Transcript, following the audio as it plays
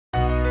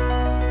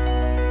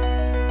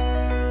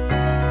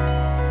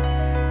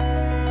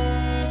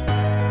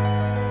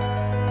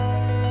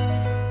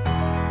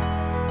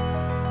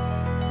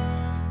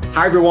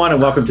Hi, everyone, and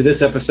welcome to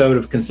this episode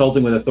of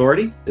Consulting with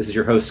Authority. This is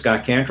your host,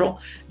 Scott Cantrell,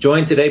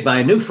 joined today by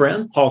a new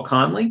friend, Paul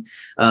Conley.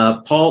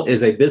 Paul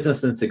is a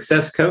business and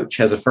success coach,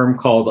 has a firm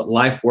called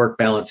Life Work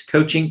Balance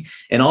Coaching,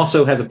 and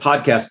also has a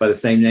podcast by the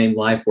same name,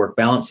 Life Work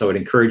Balance. So I'd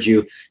encourage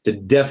you to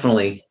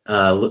definitely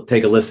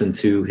take a listen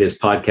to his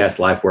podcast,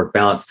 Life Work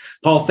Balance.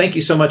 Paul, thank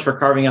you so much for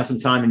carving out some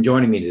time and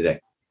joining me today.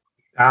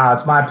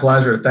 It's my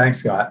pleasure. Thanks,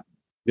 Scott.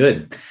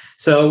 Good.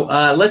 So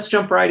let's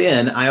jump right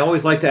in. I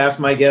always like to ask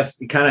my guests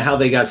kind of how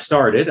they got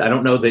started. I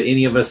don't know that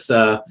any of us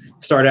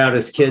start out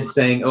as kids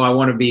saying, "Oh, I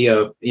want to be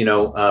a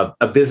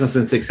business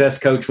and success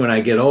coach when I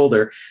get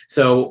older."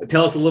 So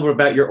tell us a little bit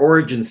about your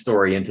origin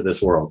story into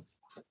this world.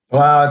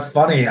 Well, it's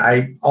funny.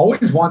 I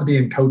always wanted to be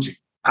in coaching.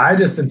 I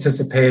just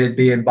anticipated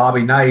being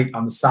Bobby Knight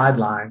on the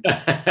sideline,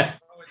 throwing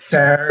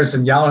chairs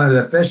and yelling at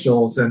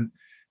officials. And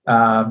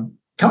come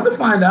to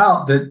find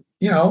out that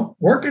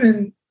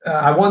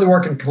I wanted to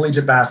work in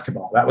collegiate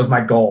basketball. That was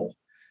my goal.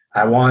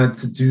 I wanted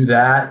to do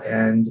that.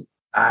 And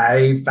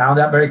I found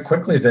out very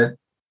quickly that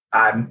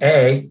I'm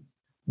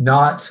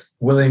not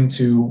willing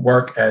to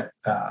work at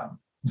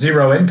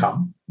zero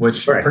income,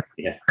 which for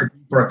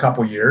a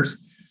couple of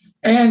years.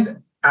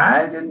 And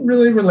I didn't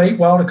really relate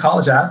well to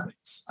college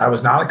athletes. I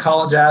was not a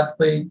college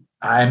athlete.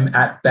 I'm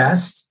at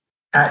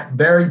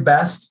very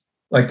best,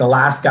 like the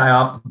last guy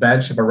off the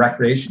bench of a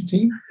recreation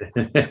team.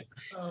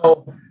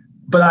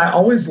 But I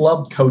always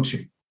loved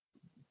coaching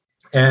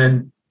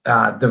and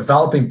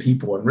developing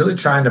people and really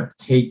trying to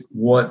take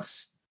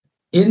what's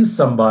in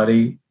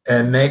somebody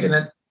and making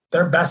it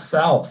their best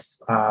self.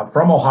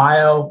 From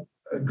Ohio,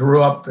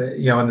 grew up,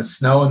 in the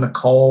snow and the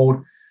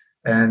cold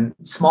and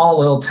small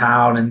little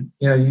town. And,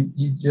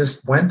 you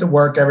just went to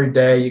work every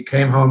day. You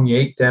came home, you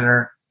ate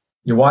dinner,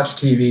 you watched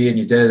TV, and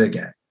you did it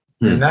again.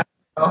 And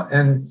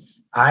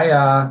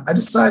I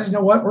decided, you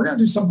know what, we're going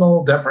to do something a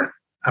little different.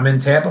 I'm in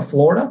Tampa,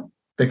 Florida,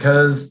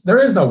 because there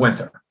is no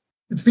winter.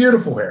 It's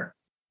beautiful here.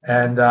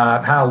 And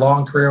I've had a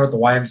long career with the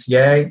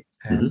YMCA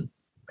and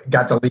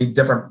got to lead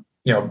different,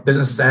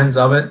 business ends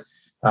of it,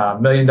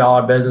 $1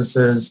 million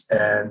businesses.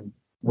 And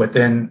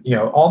within,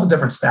 all the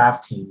different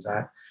staff teams,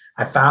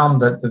 I found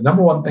that the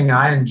number one thing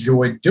I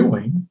enjoy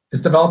doing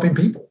is developing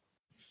people.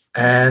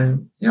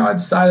 And, I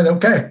decided,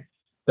 okay,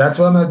 that's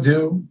what I'm going to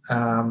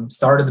do.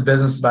 Started the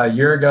business about a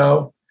year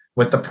ago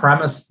with the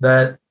premise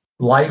that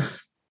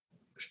life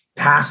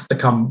has to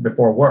come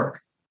before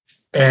work.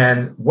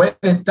 And when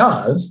it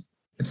does,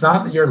 it's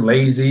not that you're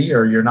lazy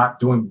or you're not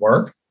doing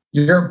work.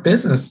 Your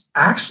business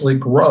actually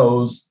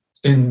grows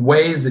in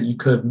ways that you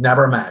could have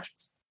never imagined.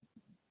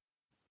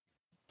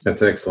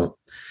 That's excellent.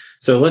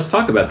 So let's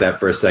talk about that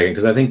for a second,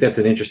 because I think that's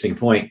an interesting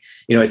point.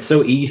 It's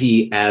so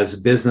easy as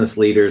business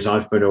leaders,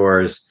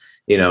 entrepreneurs,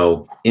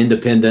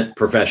 independent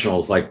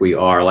professionals like we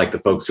are, like the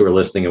folks who are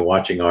listening and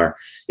watching are,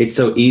 it's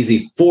so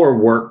easy for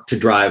work to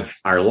drive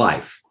our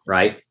life,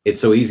 right? It's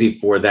so easy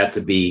for that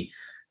to be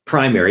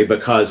primary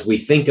because we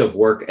think of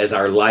work as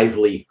our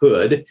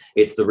livelihood.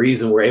 It's the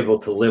reason we're able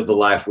to live the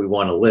life we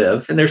want to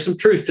live. And there's some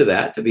truth to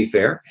that, to be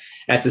fair.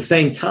 At the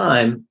same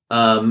time,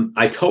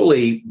 I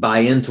totally buy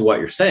into what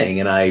you're saying,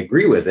 and I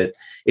agree with it,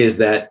 is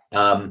that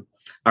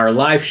our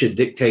life should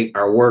dictate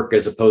our work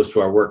as opposed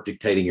to our work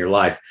dictating your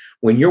life.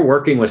 When you're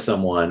working with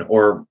someone,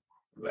 or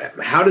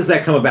how does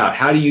that come about?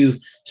 How do you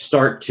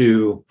start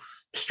to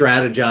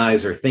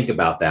strategize or think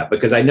about that?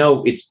 Because I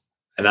know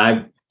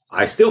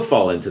I still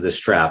fall into this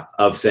trap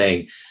of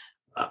saying,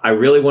 I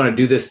really want to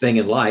do this thing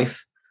in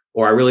life,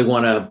 or I really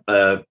want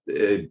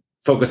to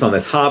focus on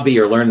this hobby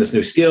or learn this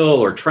new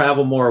skill or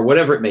travel more or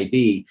whatever it may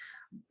be.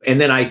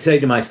 And then I say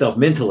to myself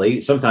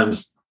mentally,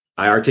 sometimes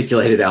I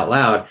articulate it out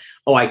loud,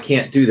 oh, I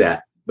can't do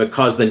that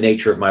because the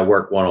nature of my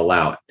work won't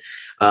allow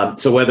it.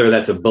 So whether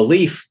that's a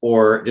belief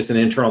or just an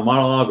internal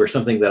monologue or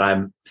something that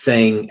I'm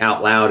saying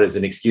out loud as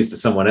an excuse to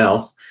someone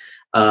else,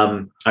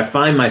 I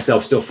find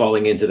myself still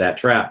falling into that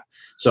trap.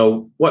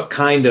 So what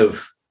kind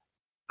of,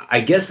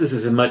 I guess this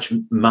is as much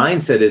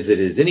mindset as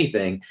it is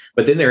anything,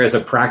 but then there is a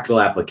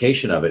practical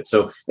application of it.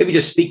 So maybe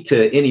just speak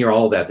to any or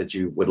all of that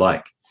you would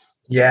like.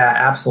 Yeah,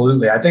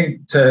 absolutely. I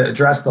think to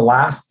address the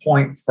last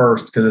point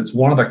first, because it's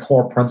one of the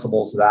core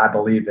principles that I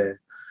believe in.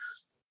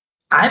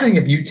 I think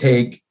if you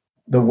take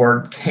the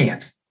word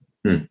can't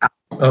out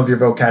of your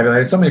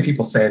vocabulary, so many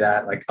people say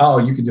that, like, oh,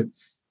 you can do,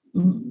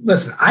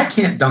 listen, I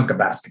can't dunk a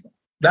basketball.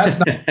 That's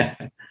not,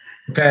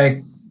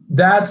 okay.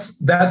 That's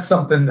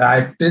something that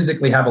I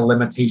physically have a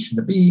limitation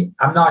to be.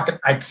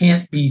 I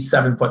can't be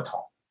 7 foot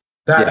tall.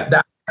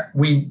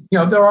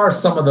 There are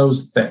some of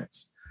those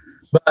things,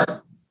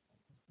 but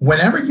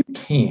whenever you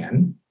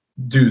can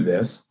do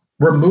this,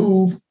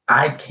 remove,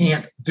 I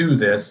can't do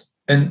this,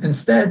 and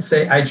instead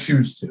say, I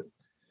choose to.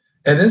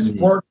 And this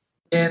works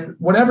in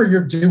whatever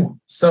you're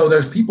doing. So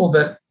there's people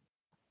that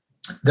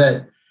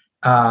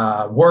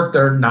work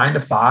their 9 to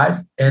 5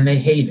 and they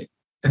hate it,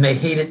 and they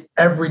hate it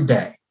every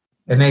day.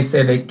 And they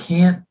say they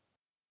can't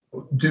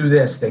do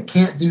this, they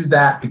can't do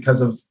that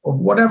because of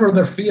whatever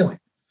they're feeling.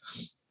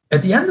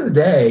 At the end of the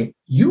day,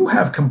 you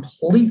have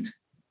complete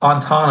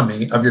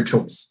autonomy of your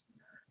choice.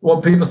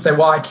 Well, people say,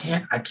 well, I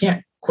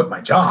can't quit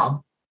my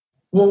job.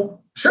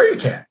 Well, sure you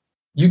can.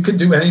 You can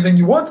do anything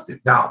you want to do.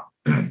 Now,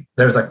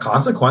 there's a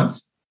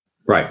consequence.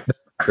 Right.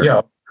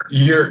 Sure.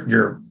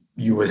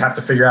 You would have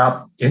to figure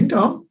out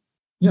income,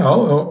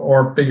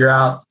 or figure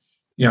out,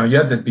 you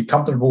have to be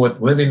comfortable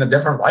with living a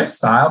different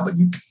lifestyle, but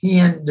you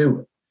can do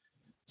it.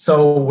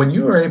 So when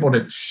you are able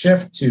to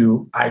shift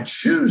to, I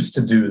choose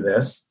to do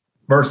this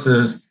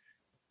versus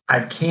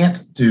I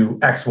can't do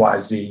X, Y,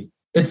 Z,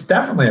 it's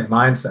definitely a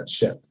mindset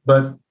shift.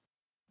 But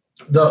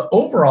the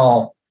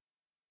overall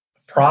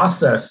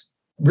process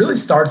really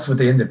starts with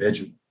the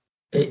individual.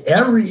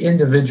 Every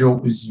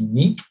individual is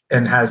unique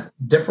and has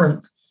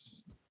different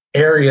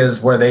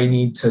areas where they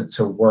need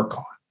to work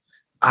on.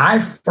 I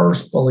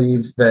first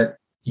believe that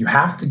you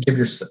have to give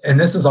yourself, and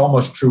this is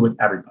almost true with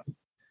everybody,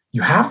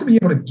 you have to be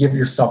able to give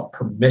yourself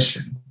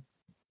permission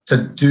to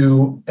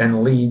do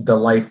and lead the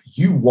life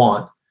you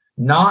want,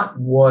 not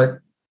what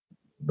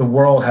the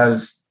world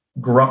has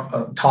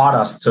taught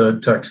us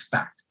to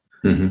expect.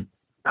 Mm-hmm.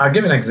 I'll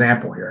give an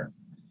example here.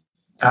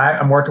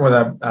 I'm working with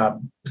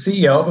a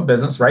CEO of a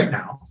business right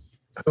now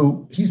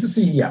who he's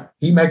the CEO.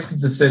 He makes the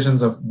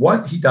decisions of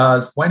what he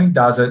does, when he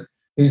does it.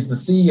 He's the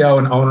CEO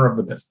and owner of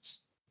the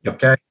business.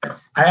 Okay.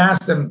 I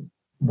asked him,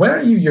 when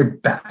are you your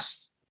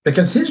best?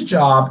 Because his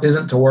job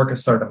isn't to work a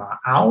certain amount of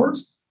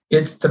hours.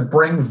 It's to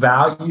bring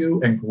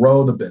value and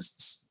grow the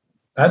business.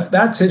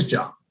 That's his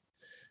job.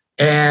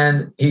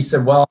 And he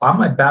said, well, I'm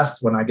my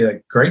best when I get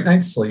a great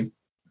night's sleep.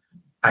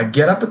 I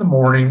get up in the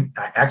morning,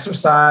 I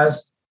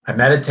exercise, I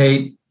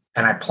meditate,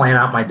 and I plan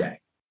out my day.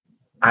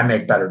 I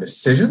make better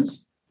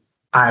decisions.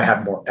 I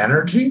have more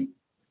energy.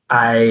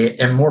 I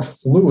am more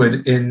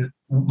fluid in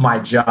my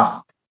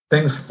job.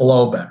 Things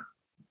flow better.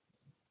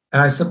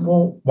 And I said,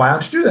 well, why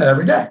don't you do that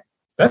every day?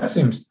 That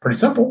seems pretty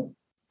simple.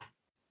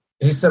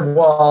 He said,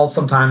 well,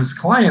 sometimes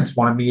clients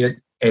want to meet at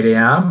 8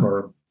 a.m.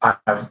 or I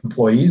have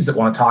employees that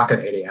want to talk at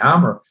 8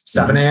 a.m. or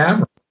 7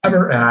 a.m. or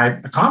whatever, and I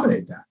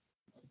accommodate that.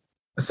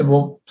 I said,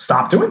 well,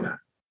 stop doing that.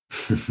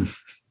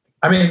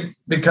 I mean,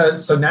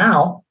 so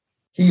now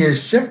he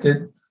is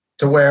shifted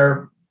to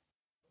where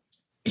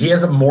he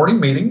has a morning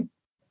meeting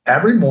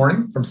every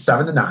morning from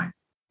 7 to 9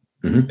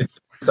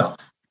 himself,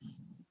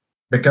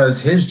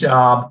 because his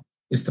job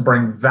is to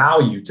bring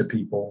value to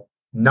people,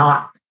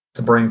 not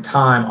to bring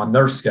time on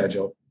their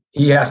schedule.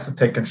 He has to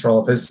take control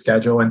of his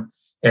schedule, and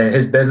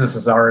his business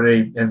is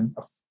already in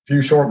a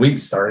few short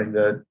weeks starting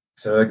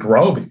to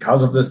grow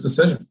because of this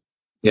decision.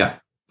 Yeah.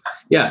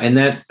 Yeah.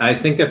 And I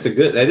think that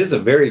is a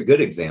very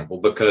good example,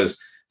 because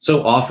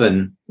so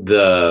often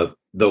the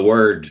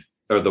word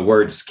or the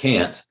words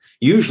can't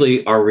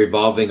usually are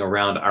revolving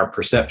around our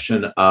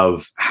perception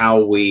of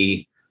how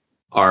we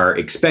are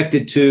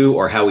expected to,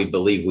 or how we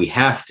believe we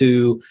have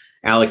to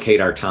allocate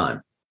our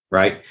time,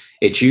 right?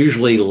 It's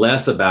usually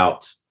less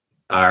about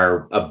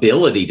our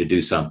ability to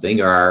do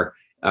something, or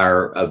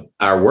our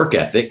work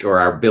ethic, or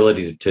our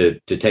ability to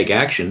take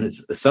action.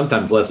 It's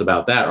sometimes less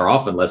about that, or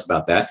often less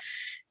about that.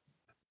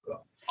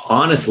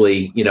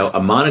 Honestly,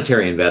 a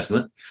monetary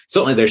investment,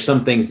 certainly there's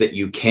some things that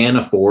you can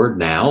afford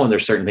now, and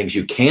there's certain things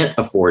you can't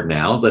afford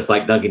now, just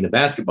like dunking the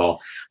basketball.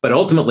 But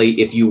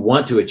ultimately, if you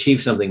want to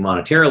achieve something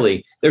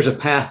monetarily, there's a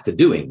path to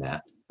doing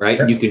that, right?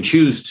 Yeah. You can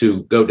choose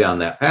to go down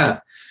that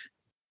path.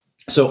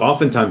 So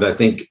oftentimes, I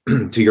think,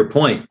 to your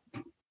point,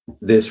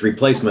 this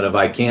replacement of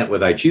I can't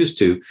with I choose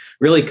to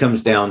really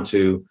comes down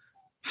to,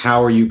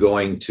 how are you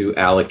going to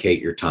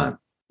allocate your time?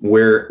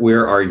 Where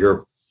are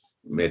your,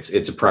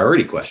 it's a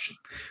priority question.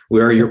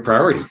 Where are your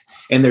priorities?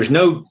 And there's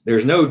no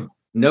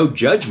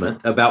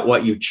judgment about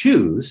what you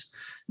choose.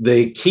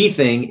 The key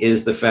thing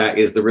is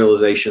the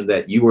realization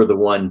that you are the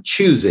one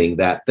choosing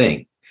that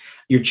thing.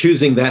 You're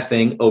choosing that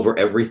thing over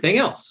everything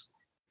else.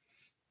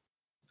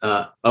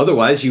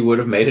 Otherwise, you would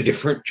have made a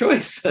different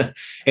choice.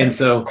 And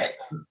so,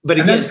 but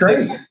again, that's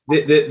great.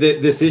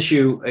 This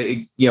issue,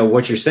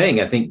 what you're saying,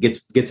 I think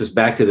gets us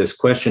back to this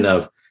question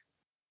of,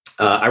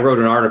 I wrote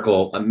an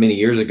article many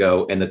years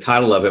ago, and the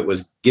title of it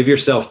was "Give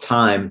Yourself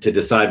Time to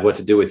Decide What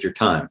to Do with Your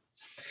Time."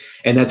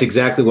 And that's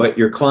exactly what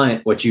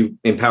you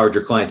empowered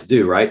your client to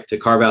do, right? To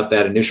carve out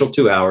that initial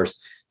 2 hours,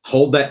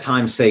 hold that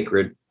time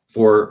sacred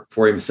for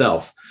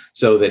himself,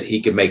 so that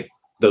he could make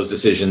those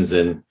decisions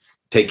and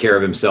take care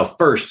of himself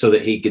first, so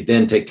that he could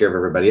then take care of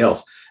everybody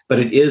else. But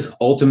it is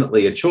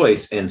ultimately a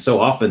choice. And so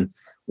often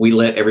we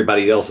let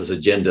everybody else's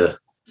agenda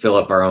fill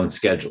up our own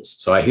schedules.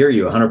 So I hear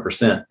you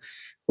 100%.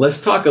 Let's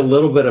talk a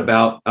little bit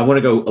about, I want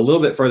to go a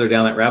little bit further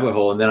down that rabbit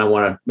hole, and then I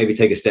want to maybe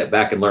take a step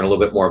back and learn a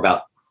little bit more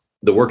about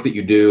the work that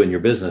you do in your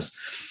business.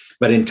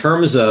 But in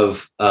terms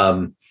of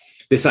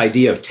this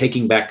idea of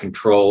taking back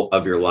control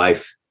of your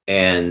life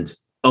and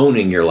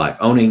owning your life,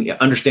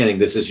 understanding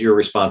this is your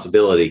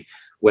responsibility,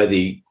 whether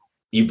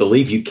you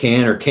believe you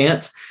can or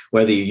can't,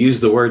 whether you use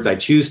the words I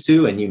choose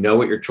to, and you know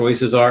what your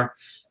choices are.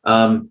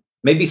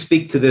 Maybe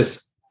speak to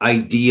this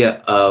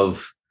idea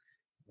of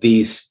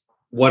these,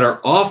 what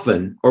are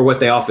often, or what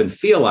they often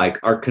feel like,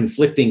 are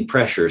conflicting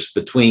pressures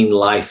between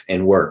life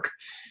and work.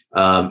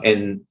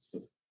 And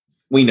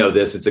we know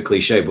this, it's a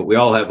cliche, but we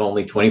all have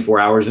only 24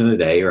 hours in a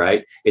day,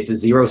 right? It's a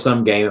zero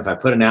sum game. If I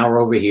put an hour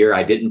over here,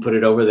 I didn't put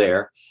it over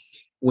there.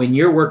 When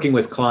you're working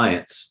with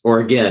clients, or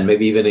again,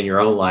 maybe even in your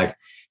own life,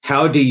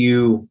 how do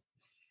you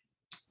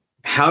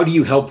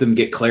help them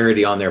get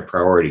clarity on their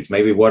priorities?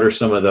 Maybe what are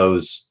some of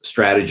those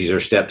strategies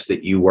or steps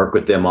that you work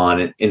with them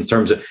on in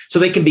terms of, so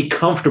they can be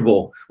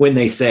comfortable when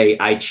they say,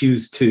 I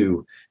choose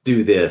to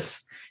do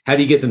this? How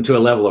do you get them to a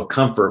level of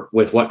comfort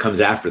with what comes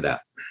after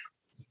that?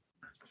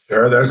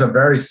 Sure. There's a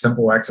very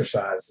simple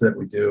exercise that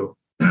we do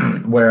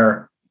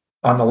where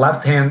on the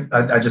left hand,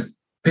 I just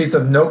piece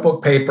of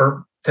notebook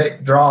paper,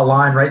 draw a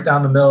line right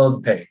down the middle of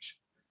the page.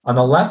 On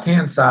the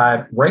left-hand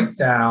side, write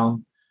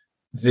down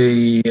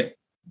the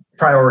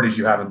priorities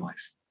you have in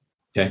life.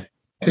 Okay.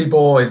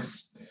 People,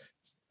 it's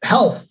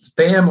health,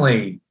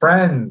 family,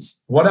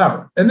 friends,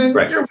 whatever. And then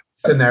your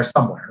wife's in there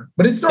somewhere,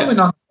 but it's normally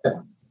not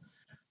there.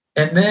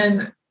 And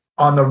then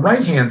on the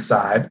right-hand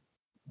side,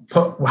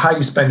 put how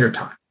you spend your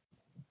time.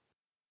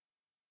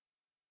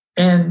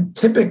 And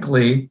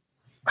typically,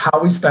 how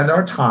we spend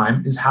our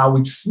time is how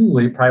we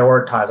truly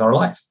prioritize our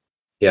life.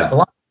 Yeah. A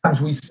lot of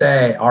times we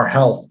say our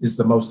health is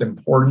the most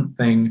important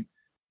thing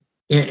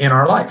in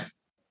our life.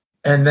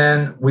 And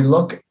then we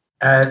look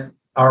at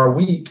our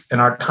week and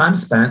our time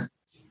spent,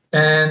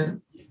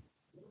 and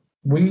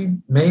we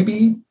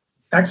maybe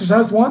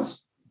exercised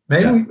once,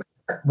 maybe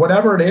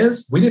whatever it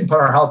is. We didn't put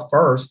our health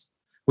first.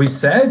 We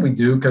said we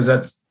do because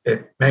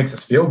it makes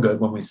us feel good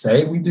when we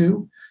say we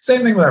do.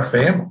 Same thing with our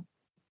family.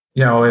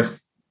 You know,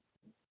 if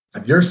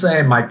you're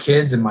saying my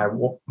kids and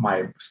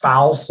my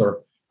spouse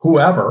or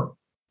whoever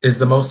is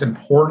the most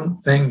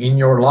important thing in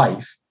your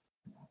life,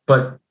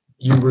 but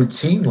you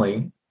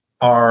routinely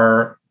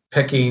are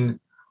picking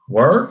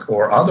work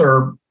or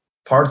other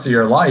parts of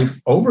your life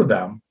over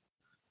them,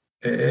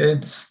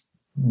 it's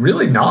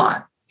really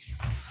not.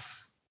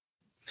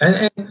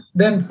 And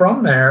then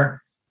from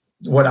there,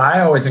 what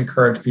I always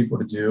encourage people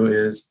to do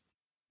is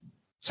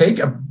take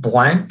a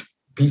blank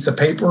piece of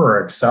paper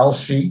or Excel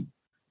sheet,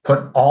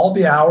 put all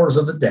the hours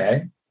of the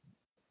day,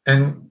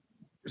 and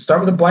start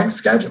with a blank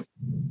schedule.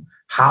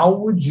 How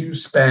would you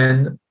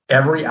spend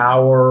every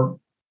hour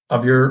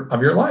of your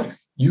life?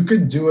 You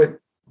can do it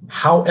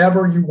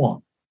however you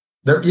want.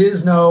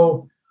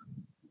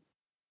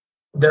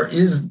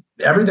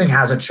 Everything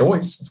has a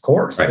choice, of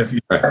course. Right. If you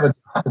have a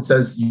job that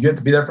says you have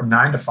to be there from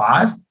 9 to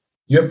 5,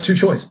 you have two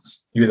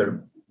choices. You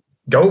either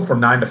go from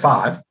 9 to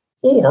 5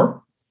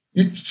 or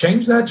you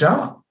change that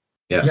job.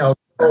 Yeah. You know,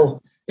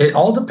 so it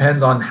all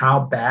depends on how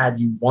bad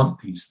you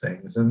want these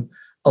things. And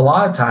a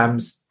lot of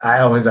times I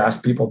always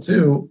ask people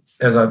too,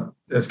 as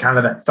kind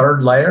of that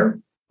third layer,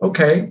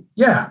 okay,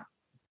 yeah,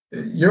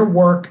 your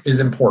work is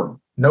important,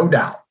 no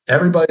doubt.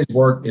 Everybody's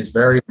work is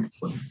very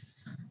important.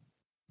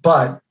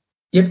 But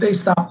if they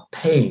stop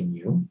paying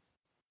you,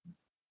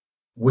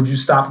 would you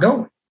stop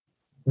going?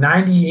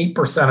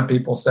 98% of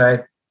people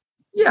say,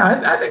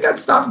 yeah, I think I'd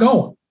stop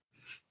going.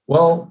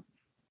 Well,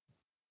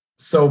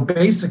 so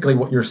basically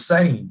what you're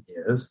saying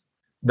is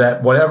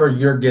that whatever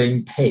you're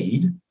getting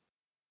paid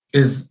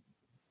is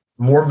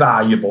more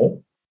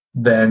valuable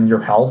than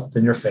your health,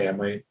 than your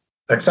family,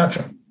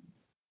 etc.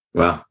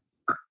 Wow.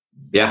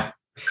 Yeah.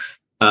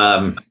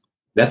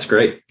 That's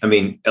great. I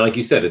mean, like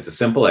you said, it's a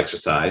simple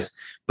exercise,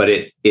 but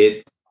it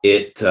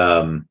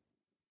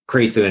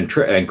creates an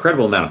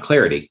incredible amount of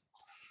clarity.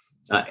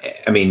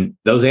 I mean,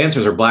 those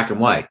answers are black and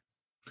white.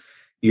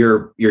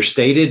 Your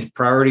stated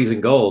priorities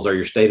and goals are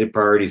your stated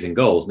priorities and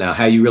goals. Now,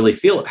 how you really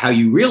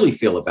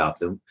feel about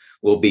them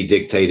will be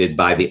dictated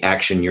by the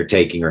action you're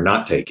taking or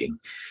not taking.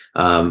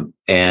 And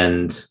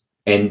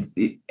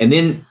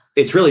then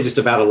it's really just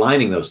about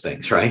aligning those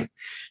things, right?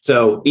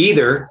 So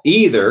either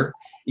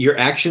your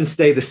actions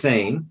stay the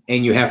same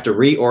and you have to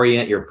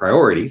reorient your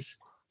priorities,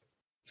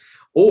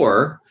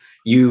 or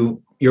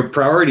your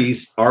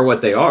priorities are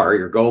what they are,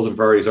 your goals and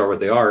priorities are what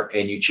they are,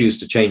 and you choose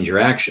to change your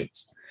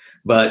actions.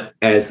 But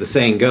as the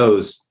saying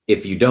goes,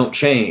 if you don't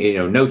change,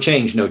 no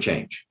change, no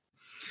change.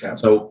 Yeah.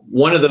 So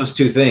one of those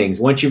two things,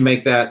 once you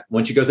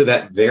go through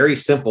that very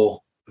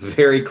simple,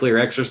 very clear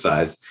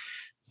exercise,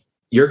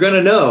 you're going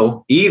to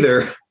know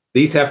either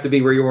these have to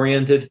be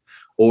reoriented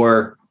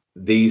or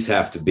these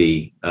have to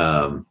be,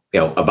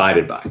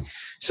 abided by.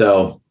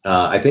 So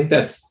I think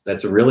that's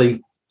a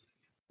really,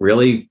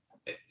 really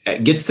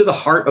gets to the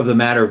heart of the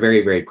matter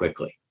very, very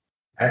quickly.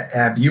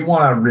 If you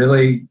want to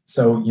really,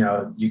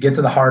 you get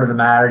to the heart of the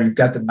matter, you've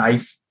got the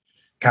knife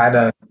kind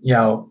of,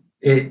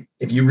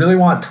 if you really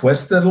want to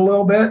twist it a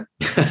little bit,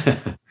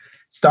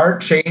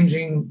 start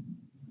changing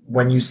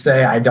when you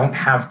say, I don't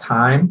have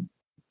time.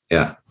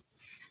 Yeah.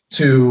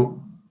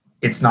 To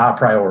it's not a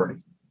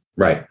priority.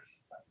 Right.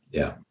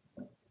 Yeah.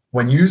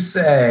 When you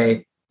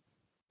say,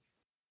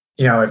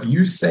 if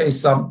you say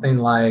something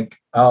like,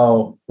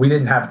 oh, we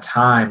didn't have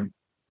time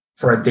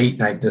for a date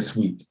night this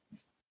week,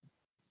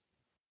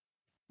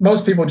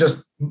 most people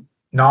just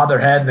nod their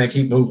head and they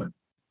keep moving.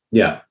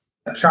 Yeah.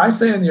 Try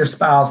saying to your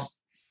spouse,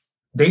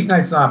 date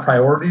night's not a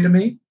priority to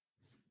me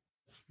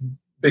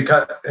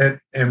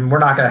and we're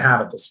not going to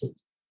have it this week.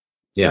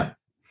 Yeah.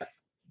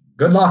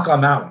 Good luck on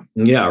that one.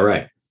 Yeah,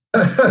 right.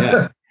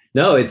 Yeah.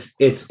 No,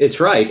 it's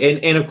right.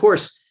 And of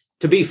course,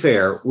 to be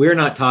fair, we're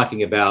not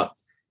talking about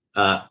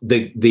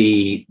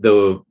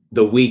the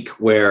week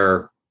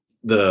where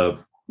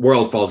the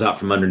world falls out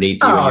from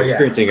underneath you and you're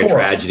experiencing a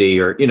tragedy,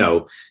 or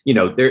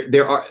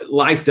there are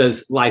life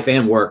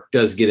and work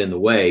does get in the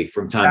way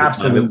from time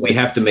to time, and we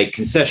have to make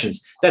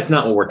concessions. That's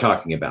not what we're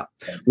talking about.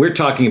 We're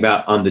talking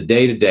about on the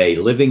day-to-day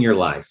living your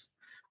life.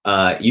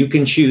 You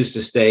can choose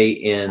to stay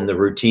in the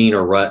routine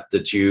or rut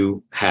that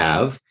you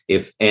have,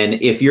 if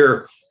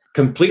you're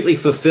completely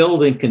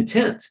fulfilled and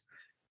content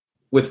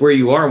with where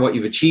you are and what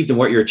you've achieved and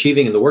what you're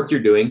achieving and the work you're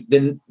doing,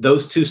 then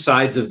those two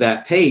sides of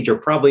that page are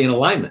probably in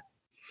alignment,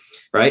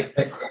 right?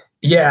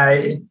 Yeah,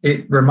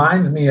 it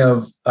reminds me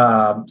of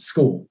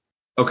school.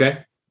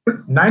 Okay.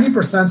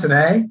 90%'s an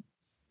A.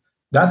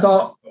 That's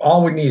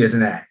all we need is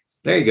an A.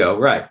 There you go.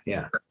 Right.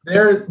 Yeah.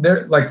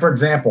 They're like, for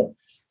example,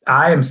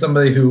 I am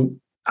somebody who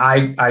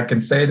I can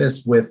say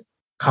this with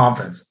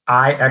confidence.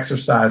 I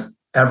exercise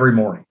every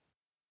morning.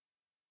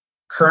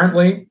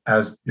 Currently,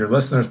 as your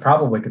listeners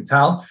probably can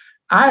tell,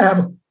 I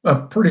have a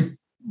pretty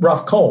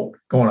rough cold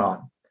going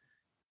on.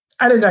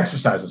 I didn't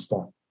exercise this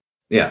morning.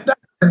 Yeah. That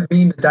doesn't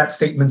mean that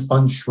statement's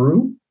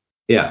untrue.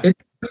 Yeah. It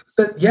means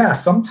that,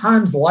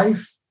 sometimes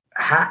life,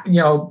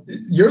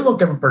 you're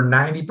looking for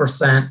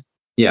 90%.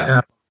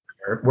 Yeah.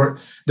 Where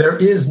there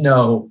is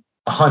no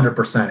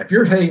 100%. If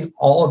you're hitting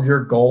all of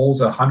your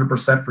goals at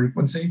 100%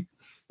 frequency,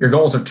 your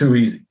goals are too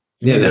easy.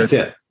 That's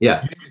it.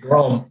 Yeah.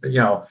 Grow,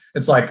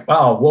 it's like,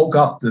 wow, woke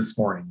up this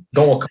morning.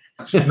 Goal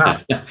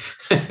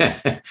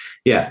accomplished.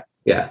 Yeah.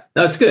 Yeah.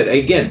 No, it's good.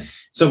 Again,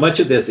 so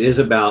much of this is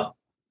about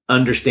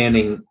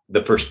understanding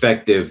the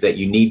perspective that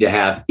you need to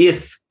have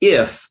if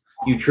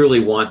you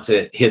truly want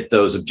to hit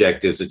those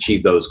objectives,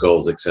 achieve those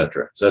goals, et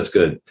cetera. So that's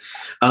good.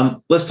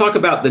 Let's talk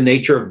about the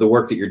nature of the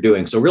work that you're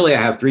doing. So really,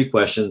 I have 3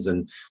 questions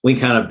and we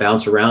kind of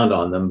bounce around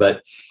on them,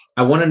 but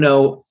I want to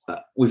know,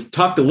 we've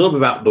talked a little bit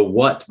about the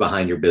what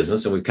behind your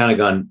business, and we've kind of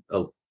gone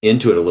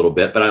into it a little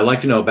bit, but I'd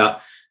like to know about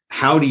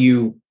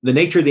the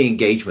nature of the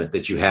engagement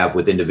that you have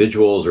with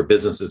individuals or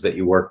businesses that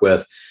you work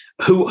with.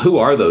 Who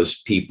are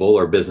those people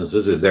or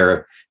businesses? Is there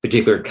a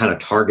particular kind of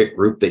target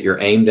group that you're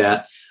aimed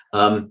at?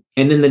 And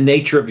then the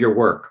nature of your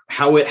work.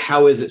 How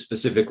is it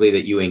specifically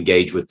that you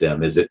engage with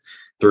them? Is it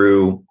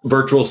through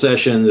virtual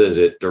sessions? Is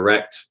it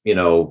direct,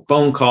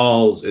 phone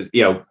calls?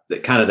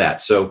 Kind of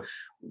that. So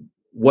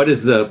what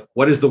is the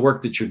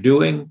work that you're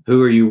doing?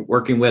 Who are you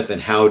working with,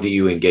 and how do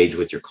you engage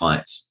with your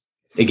clients?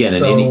 Again,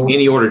 in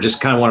any order,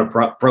 just kind of want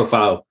to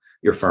profile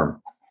your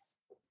firm.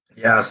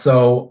 Yeah.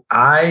 So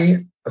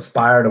I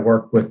aspire to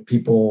work with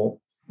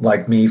people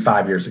like me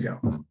 5 years ago.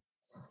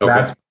 Okay.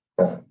 That's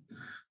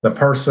the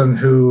person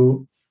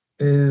who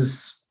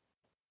is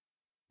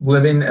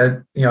living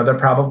at, they're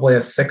probably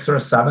a 6 or a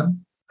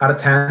 7 out of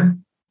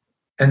 10,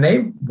 and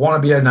they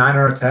want to be a 9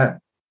 or a 10,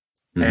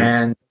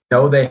 and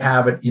know they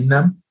have it in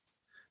them.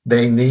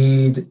 They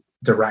need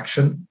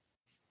direction,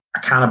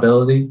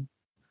 accountability,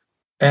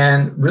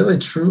 and really,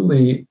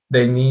 truly,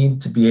 they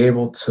need to be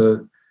able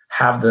to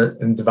have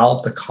and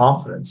develop the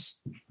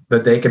confidence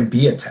that they can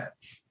be a 10,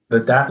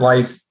 that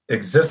life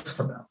exists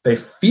for them. They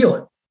feel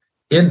it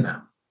in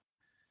them.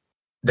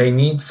 They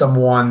need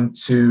someone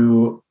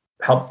to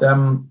help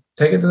them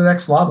take it to the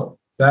next level.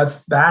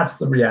 That's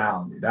the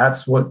reality.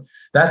 That's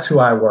who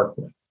I work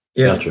with.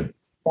 If you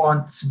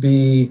want to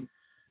be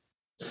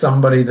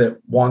somebody that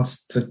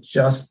wants to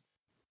just,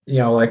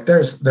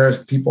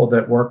 there's people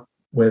that work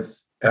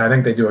with, and I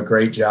think they do a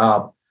great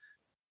job,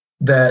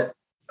 that,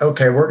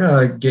 okay, we're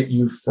going to get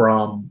you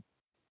from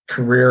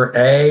career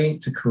A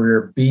to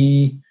career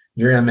B.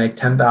 You're going to make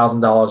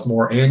 $10,000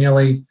 more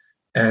annually.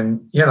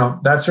 And,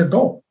 that's your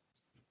goal.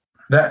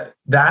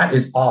 That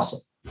is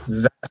awesome.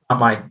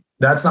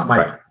 That's not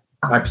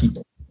my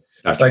people.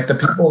 Gotcha. Like the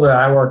people that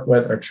I work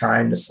with are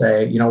trying to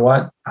say, you know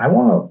what, I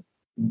want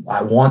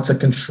to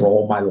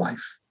control my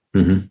life.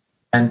 Mm-hmm.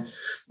 And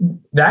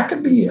that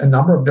can be a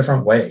number of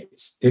different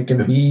ways. It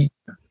can be,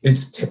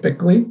 it's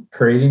typically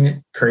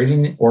creating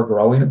or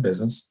growing a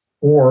business,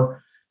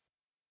 or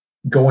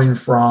going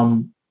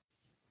from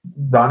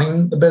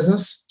running the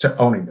business to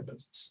owning the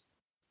business.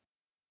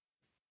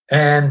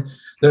 And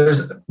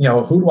there's,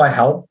 who do I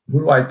help?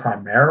 Who do I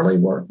primarily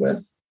work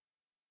with?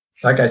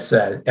 Like I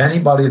said,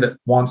 anybody that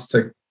wants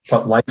to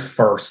put life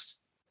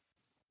first,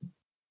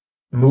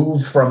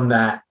 move from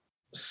that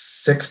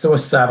 6 to a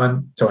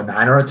 7 to a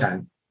 9 or a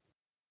 10.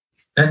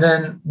 And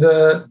then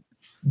the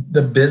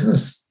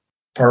business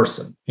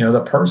person,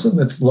 the person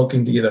that's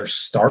looking to either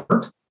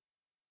start,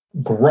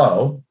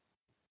 grow,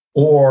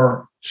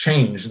 or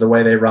change the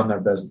way they run their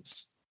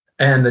business.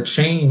 And the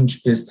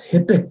change is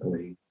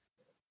typically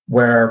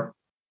where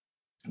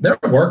they're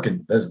working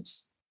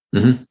business.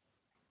 Mm-hmm.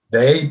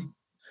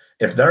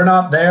 If they're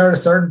not there at a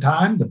certain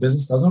time, the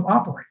business doesn't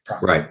operate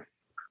properly. Right.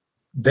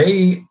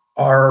 They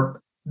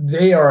are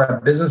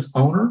a business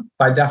owner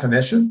by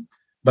definition,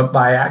 but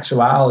by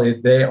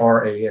actuality, they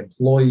are an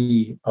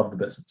employee of the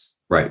business.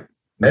 Right.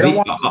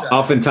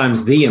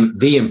 Oftentimes the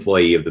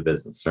employee of the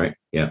business, right?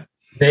 Yeah.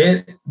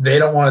 They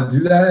don't want to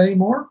do that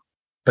anymore,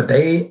 but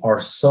they are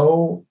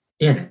so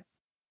in it.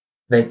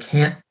 They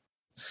can't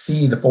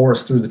see the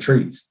forest through the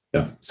trees.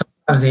 Yeah.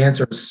 Sometimes the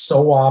answer is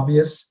so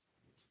obvious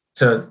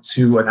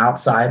to an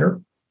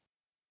outsider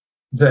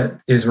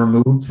that is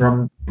removed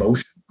from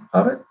motion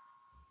of it.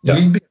 Yeah.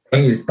 You'd be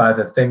amazed by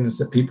the things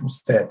that people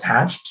stay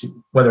attached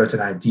to, whether it's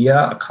an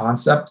idea, a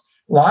concept.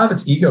 A lot of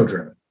it's ego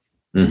driven.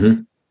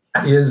 Mm-hmm.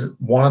 That is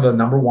one of the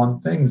number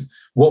one things.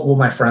 What will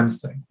my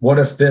friends think? What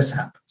if this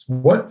happens?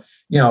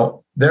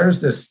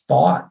 There's this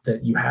thought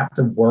that you have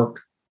to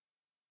work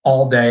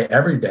all day,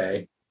 every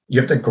day. You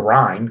have to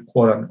grind,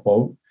 quote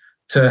unquote,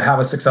 to have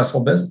a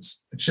successful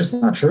business. It's just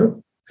not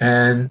true.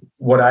 And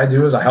what I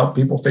do is I help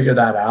people figure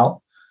that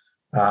out.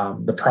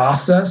 The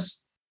process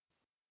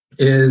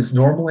is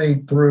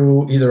normally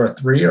through either a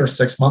 3 or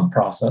 6 month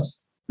process,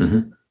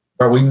 mm-hmm.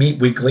 where we meet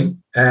weekly.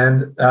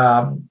 And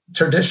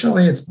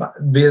traditionally it's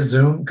via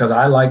Zoom, because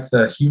I like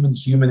the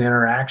human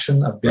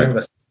interaction of being able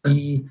to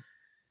see.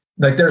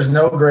 Like, there's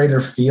no greater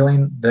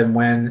feeling than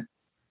when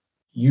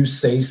you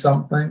say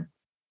something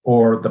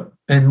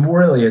and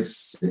really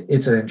it's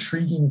an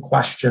intriguing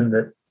question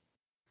that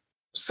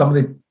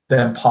somebody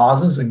then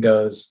pauses and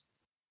goes,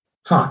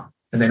 huh?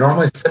 And they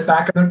normally sit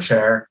back in their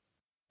chair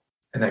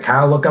and they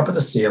kind of look up at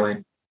the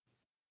ceiling,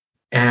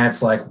 and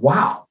it's like,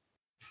 wow,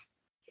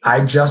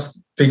 I just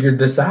figured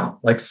this out.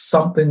 Like,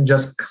 something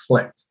just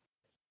clicked,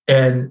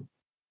 and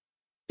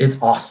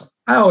it's awesome.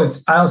 I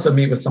also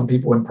meet with some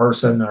people in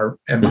person or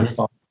in my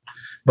phone,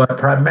 but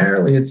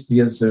primarily it's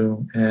via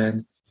Zoom,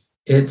 and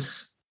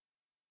it's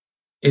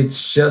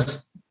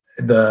just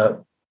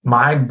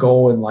my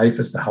goal in life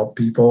is to help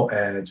people,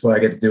 and it's what I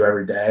get to do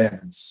every day,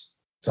 and it's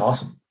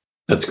awesome.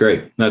 That's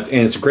great. And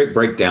it's a great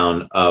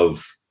breakdown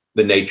of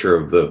the nature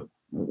of the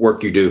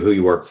work you do, who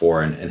you work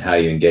for, and how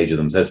you engage with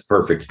them. So that's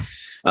perfect.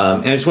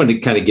 And I just wanted to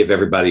kind of give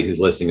everybody who's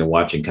listening and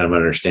watching kind of an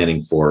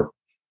understanding for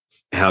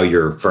how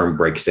your firm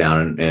breaks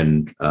down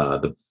and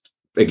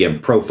again,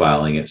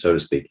 profiling it, so to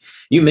speak.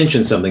 You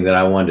mentioned something that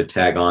I wanted to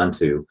tag on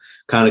to,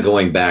 kind of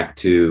going back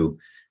to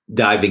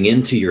diving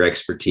into your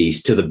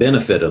expertise to the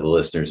benefit of the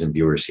listeners and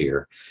viewers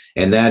here.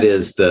 And that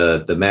is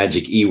the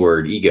magic E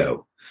word,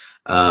 ego.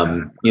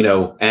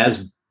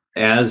 As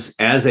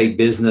a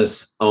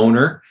business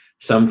owner,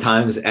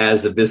 sometimes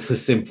as a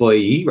business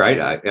employee,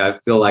 right? I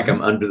feel like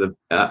I'm under the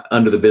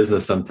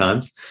business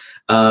sometimes.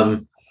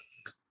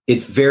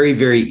 It's very,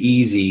 very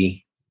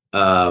easy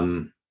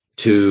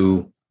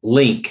to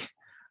link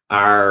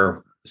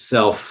our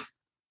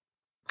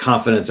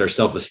self-confidence, our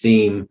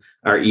self-esteem,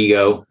 our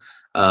ego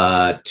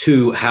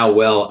to how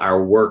well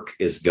our work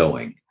is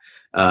going,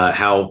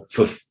 how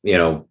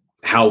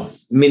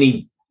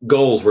many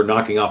goals we're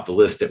knocking off the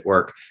list at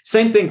work.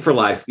 Same thing for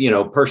life,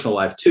 personal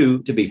life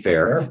too, to be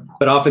fair. Sure.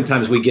 But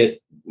oftentimes we get,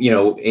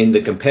 in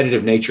the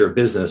competitive nature of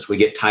business, we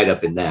get tied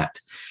up in that.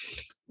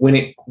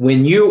 When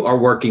you are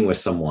working with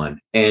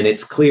someone and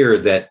it's clear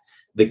that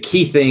the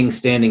key thing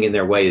standing in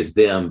their way is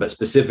them, but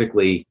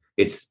specifically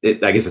I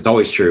guess it's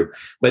always true,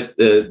 but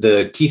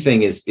the key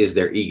thing is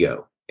their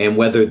ego. And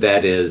whether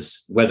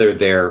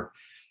they're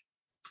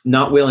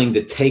not willing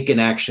to take an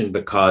action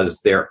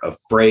because they're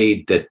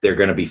afraid that they're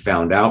going to be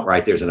found out,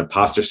 right? There's an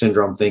imposter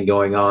syndrome thing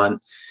going on,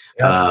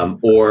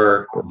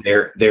 or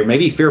they're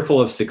maybe fearful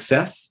of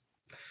success,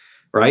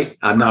 right?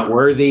 I'm not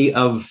worthy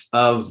of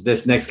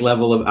this next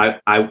level of,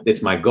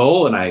 it's my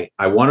goal and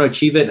I want to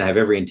achieve it and I have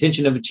every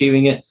intention of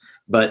achieving it,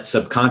 but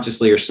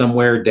subconsciously or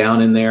somewhere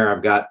down in there,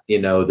 I've got,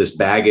 this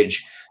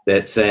baggage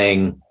that's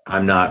saying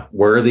I'm not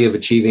worthy of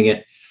achieving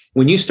it.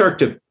 When you start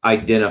to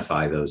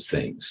identify those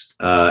things,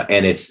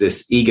 and it's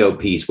this ego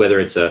piece, whether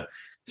it's a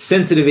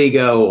sensitive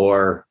ego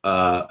or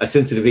a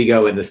sensitive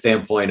ego in the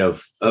standpoint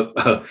of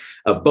a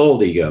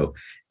bold ego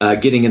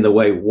getting in the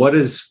way, what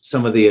is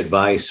some of the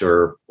advice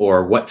or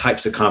what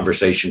types of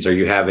conversations are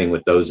you having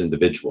with those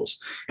individuals?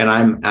 And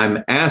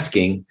I'm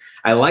asking,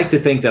 I like to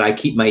think that I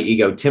keep my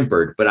ego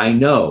tempered, but I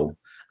know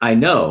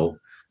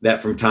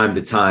that from time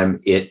to time,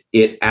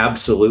 it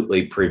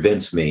absolutely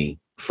prevents me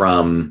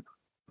from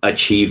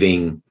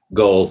achieving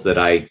goals that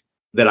I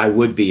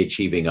would be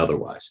achieving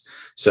otherwise.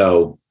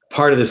 So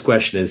part of this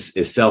question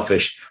is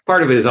selfish.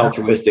 Part of it is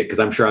altruistic, because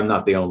I'm sure I'm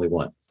not the only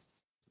one.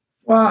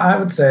 Well, I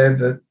would say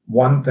that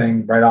one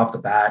thing right off the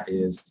bat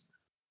is,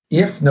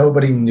 if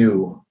nobody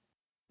knew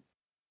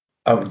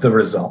of the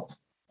result,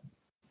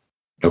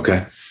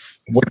 okay,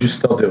 would you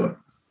still do it?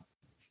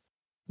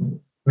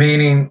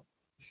 Meaning,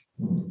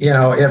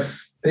 I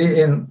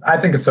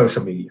think of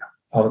social media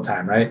all the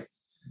time, right?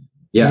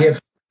 Yeah.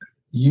 If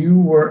you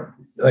were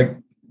like,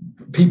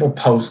 people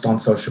post on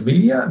social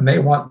media and they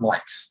want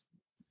likes.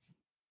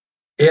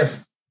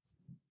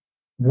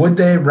 Would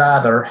they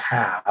rather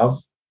have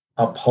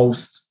a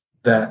post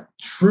that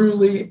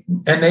truly,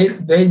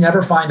 and they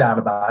never find out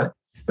about it,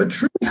 but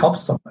truly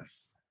helps somebody,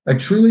 like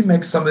truly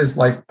makes somebody's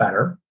life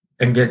better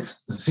and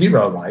gets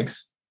 0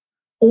 likes,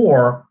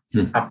 or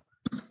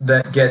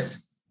that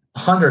gets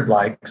 100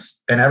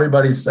 likes and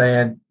everybody's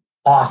saying,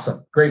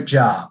 awesome, great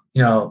job,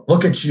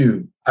 look at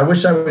you, I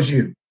wish I was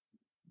you.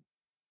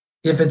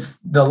 If it's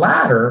the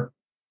latter,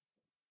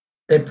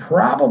 they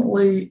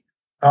probably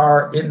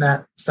are in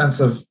that sense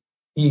of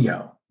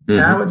ego. Mm-hmm.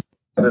 Now, the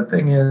other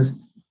thing is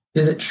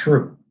it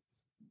true?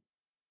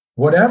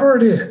 Whatever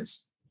it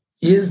is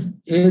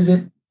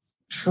it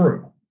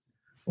true?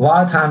 A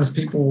lot of times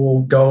people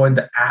will go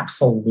into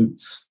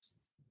absolutes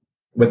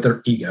with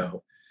their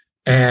ego,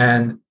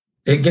 and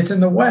it gets in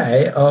the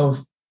way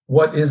of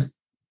what is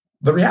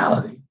the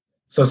reality.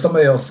 So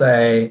somebody will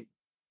say,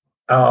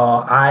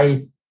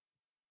 I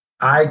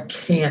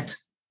can't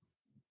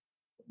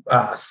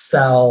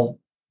sell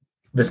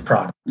this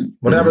product,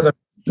 whatever the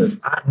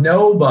is.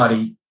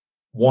 Nobody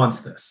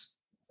wants this.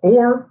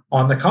 Or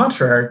on the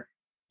contrary,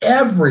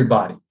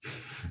 everybody.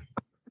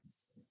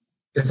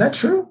 Is that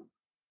true?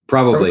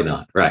 Probably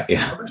not. Right.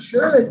 Yeah. Are we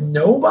sure that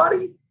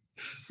nobody?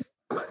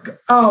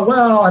 Oh,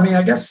 well, I mean,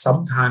 I guess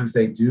sometimes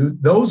they do.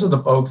 Those are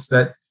the folks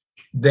that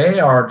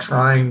they're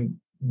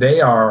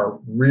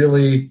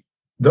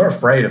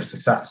afraid of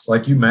success.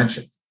 Like you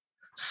mentioned,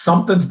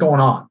 something's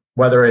going on,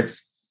 whether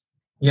it's,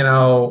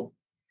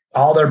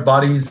 all their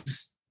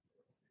buddies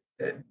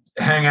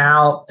hang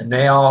out and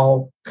they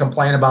all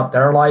complain about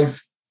their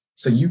life.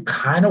 So you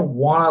kind of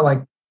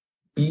want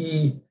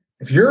to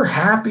if you're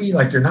happy,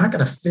 you're not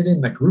going to fit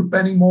in the group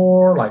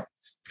anymore.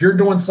 If you're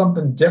doing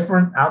something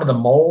different out of the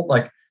mold,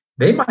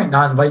 they might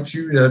not invite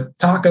you to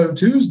Taco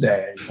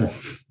Tuesday anymore.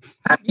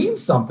 That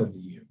means something to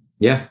you.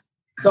 Yeah.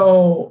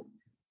 So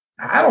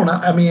I don't know.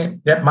 I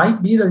mean, that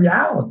might be the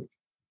reality.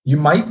 You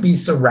might be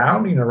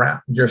surrounding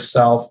around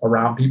yourself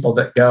around people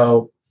that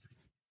go,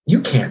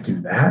 you can't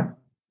do that.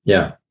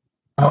 Yeah.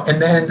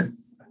 And then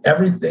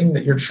everything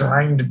that you're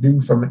trying to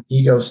do from an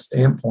ego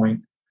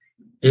standpoint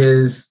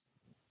is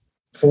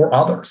for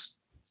others,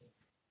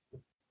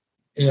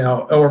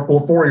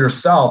 or for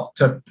yourself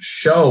to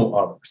show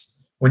others.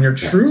 When you're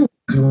truly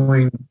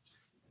doing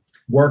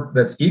work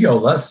that's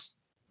egoless,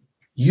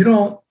 you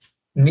don't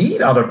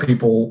need other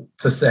people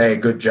to say,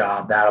 good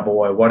job, that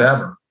boy,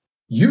 whatever.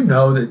 You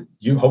know that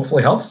you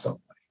hopefully help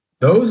somebody.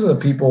 Those are the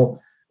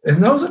people,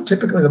 and those are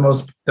typically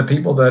the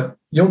people that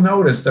you'll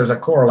notice there's a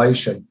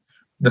correlation.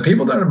 The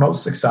people that are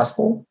most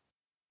successful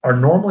are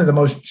normally the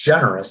most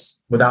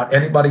generous without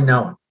anybody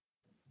knowing.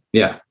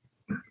 Yeah.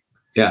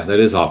 Yeah, that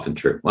is often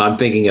true. Well, I'm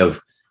thinking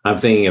of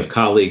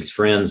colleagues,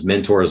 friends,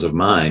 mentors of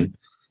mine,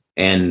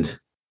 and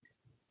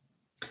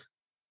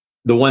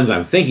the ones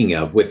I'm thinking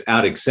of,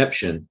 without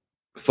exception,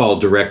 fall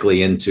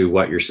directly into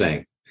what you're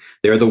saying.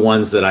 They're the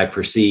ones that I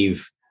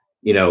perceive,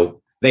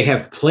 they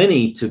have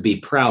plenty to be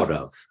proud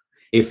of.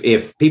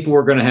 If people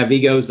were going to have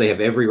egos, they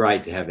have every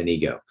right to have an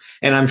ego.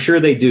 And I'm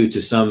sure they do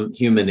to some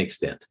human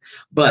extent.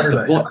 But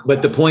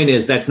the point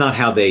is, that's not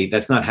how they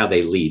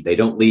lead. They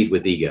don't lead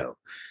with ego.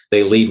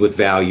 They lead with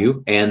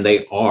value, and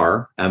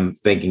I'm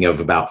thinking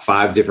of about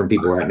 5 different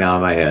people right now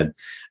in my head.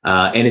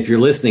 And if you're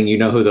listening, you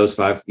know who those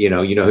 5, you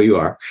know who you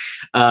are.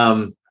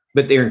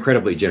 But they're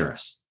incredibly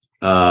generous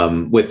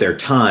with their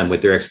time,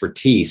 with their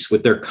expertise,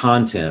 with their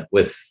content,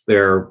 with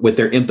their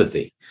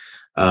empathy.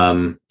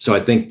 So I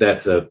think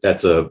that's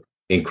a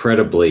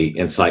incredibly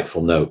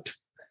insightful note.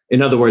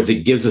 In other words,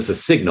 it gives us a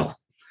signal.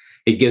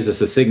 It gives us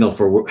a signal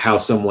for how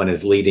someone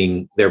is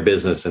leading their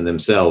business and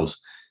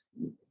themselves,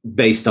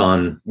 based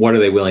on what are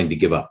they willing to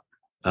give up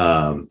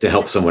to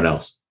help someone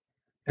else.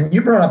 And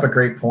you brought up a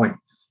great point.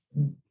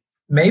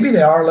 Maybe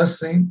they are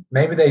listening.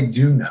 Maybe they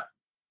do know.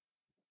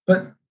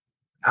 But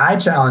I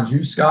challenge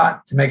you,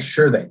 Scott, to make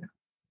sure they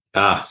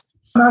know.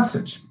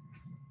 Message.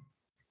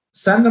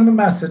 Send them a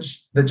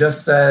message that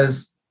just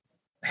says,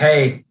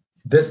 hey,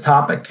 this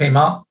topic came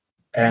up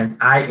and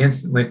I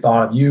instantly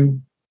thought of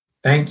you.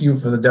 Thank you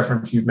for the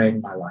difference you've made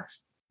in my life.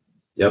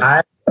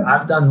 Yep.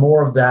 I've done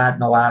more of that in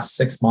the last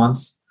 6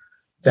 months,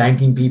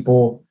 thanking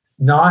people,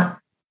 not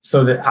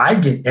so that I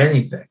get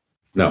anything.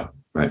 No,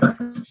 right.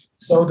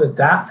 So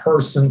that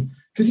person,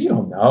 because you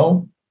don't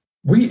know,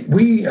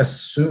 we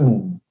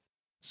assume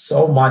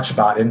so much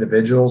about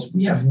individuals.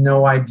 We have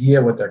no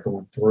idea what they're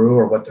going through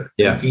or what they're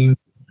thinking.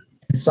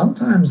 And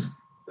sometimes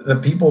the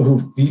people who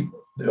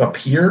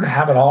appear to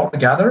have it all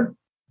together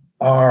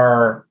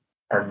are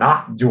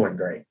not doing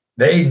great.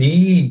 They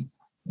need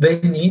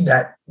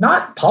that,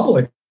 not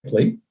publicly.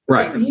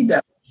 Right. They need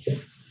that.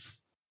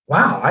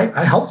 Wow,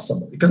 I helped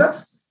somebody, because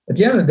that's, at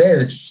the end of the day,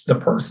 that's the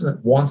person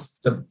that wants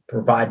to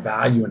provide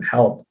value and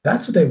help.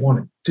 That's what they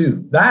want to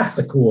do. That's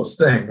the coolest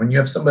thing. When you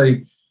have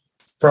somebody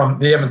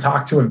they haven't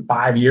talked to in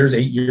 5 years,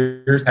 8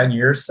 years, 10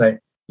 years, say,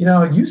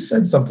 you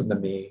said something to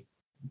me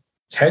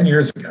 10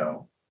 years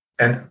ago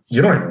and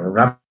you don't even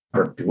remember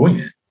doing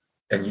it.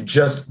 And you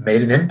just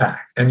made an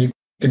impact, and you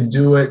can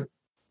do it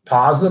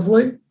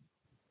positively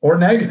or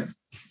negative.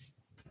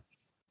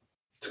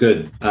 It's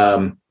good.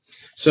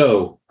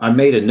 So I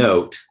made a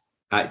note.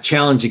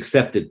 Challenge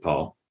accepted,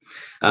 Paul.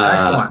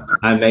 Excellent.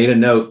 I made a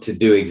note to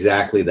do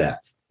exactly that.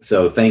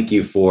 So thank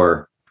you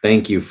for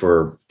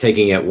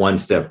taking it one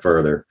step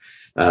further.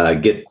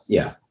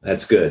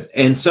 That's good.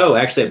 And so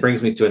actually it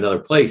brings me to another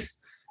place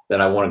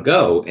that I want to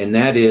go. And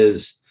that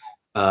is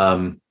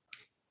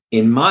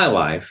in my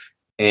life,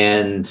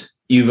 and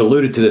you've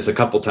alluded to this a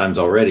couple times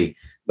already,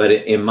 but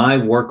in my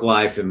work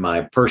life, in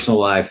my personal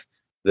life,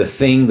 the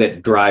thing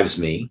that drives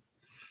me,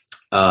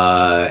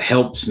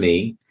 helps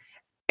me,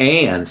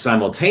 and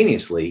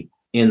simultaneously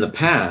in the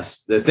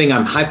past, the thing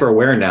I'm hyper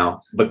aware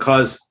now,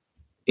 because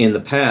in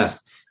the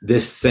past,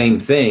 this same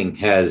thing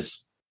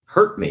has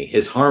hurt me,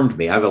 has harmed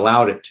me. I've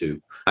allowed it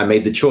to. I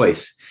made the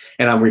choice.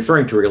 And I'm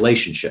referring to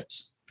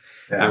relationships.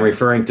 Yeah. I'm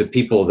referring to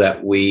people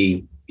that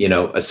we,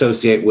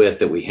 associate with,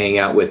 that we hang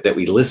out with, that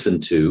we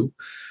listen to.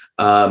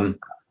 I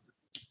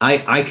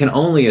can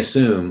only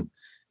assume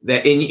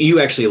that, and you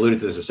actually alluded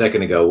to this a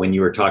second ago when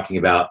you were talking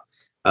about,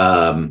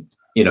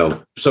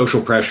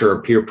 social pressure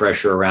or peer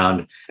pressure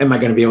around, am I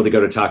going to be able to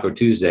go to Taco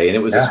Tuesday? And it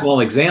was a small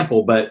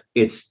example, but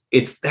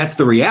that's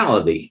the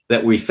reality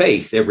that we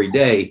face every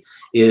day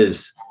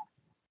is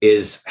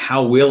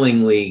how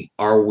willingly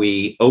are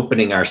we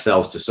opening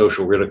ourselves to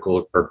social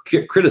ridicule or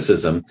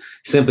criticism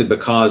simply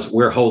because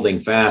we're holding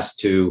fast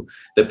to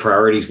the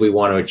priorities we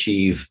want to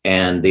achieve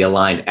and the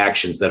aligned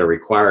actions that are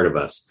required of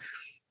us.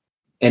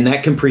 And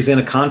that can present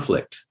a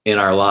conflict in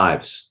our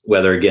lives,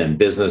 whether, again,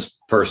 business,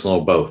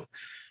 personal, both.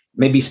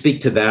 Maybe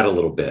speak to that a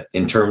little bit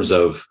in terms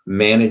of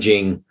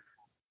managing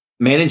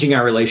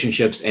our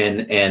relationships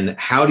and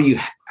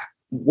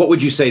what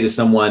would you say to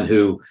someone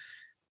who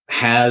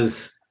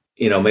has,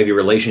 maybe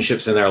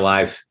relationships in their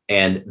life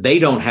and they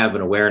don't have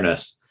an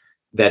awareness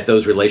that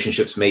those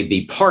relationships may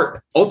be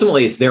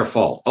ultimately it's their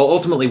fault.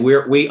 Ultimately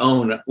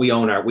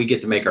we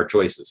get to make our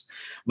choices,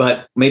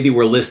 but maybe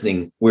we're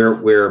listening.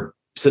 We're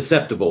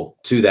susceptible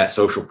to that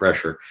social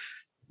pressure.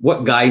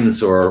 What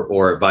guidance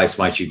or advice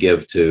might you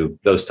give to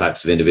those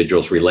types of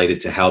individuals related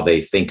to how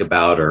they think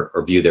about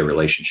or view their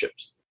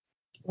relationships?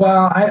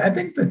 Well, I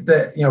think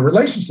that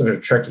relationships are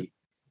tricky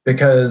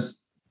because,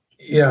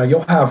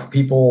 you'll have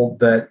people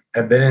that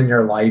have been in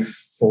your life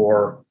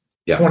for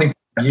 20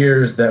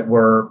 years that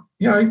were,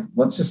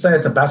 let's just say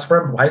it's a best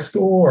friend from high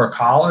school or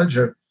college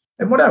and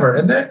whatever.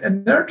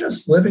 And they're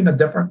just living a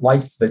different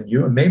life than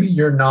you. And maybe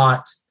you're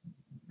not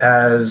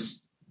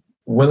as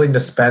willing to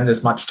spend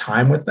as much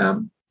time with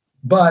them.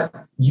 But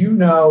at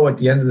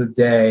the end of the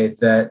day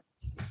that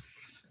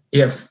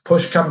if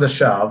push come to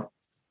shove,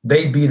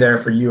 they'd be there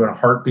for you in a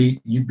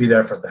heartbeat. You'd be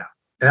there for them.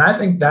 And I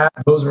think that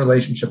those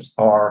relationships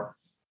are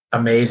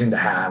amazing to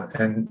have.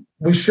 And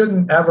we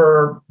shouldn't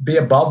ever be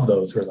above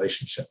those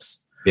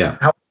relationships. Yeah.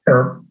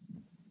 However,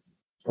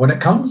 when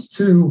it comes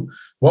to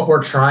what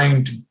we're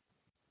trying to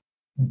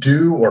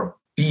do or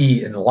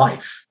be in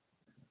life,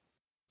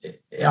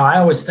 I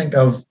always think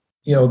of,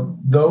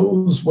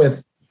 those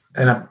with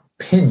an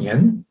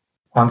opinion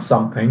on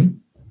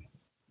something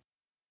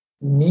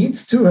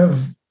needs to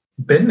have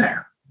been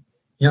there.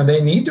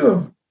 They need to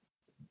have,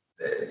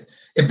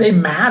 if they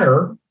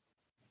matter,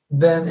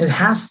 then it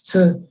has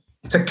to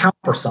count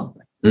for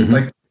something. Mm-hmm.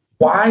 Like,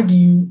 why do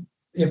you,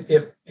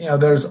 if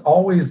there's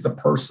always the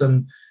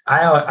person,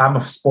 I'm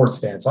a sports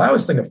fan, so I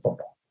always think of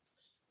football.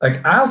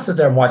 Like, I'll sit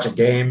there and watch a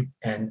game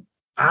and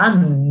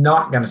I'm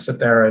not going to sit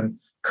there and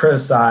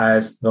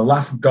criticize the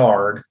left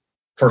guard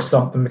for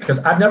something because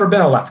I've never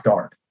been a left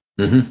guard.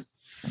 Mm-hmm.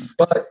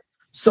 But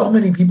so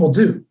many people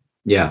do.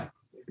 Yeah.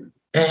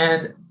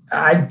 And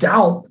I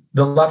doubt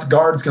the left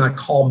guard's going to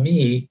call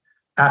me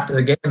after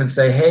the game and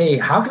say, hey,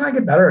 how can I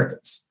get better at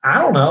this? I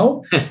don't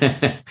know.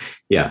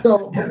 Yeah.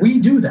 So we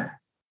do that.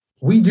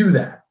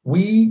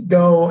 We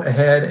go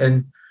ahead,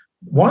 and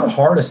one of the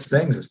hardest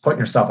things is putting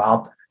yourself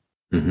out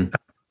there. Mm-hmm.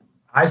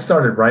 I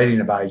started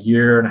writing about 1.5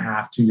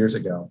 years, 2 years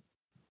ago,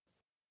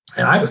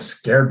 and I was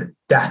scared to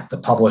death to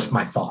publish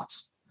my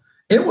thoughts.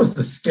 It was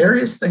the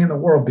scariest thing in the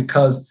world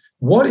because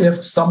what if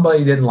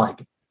somebody didn't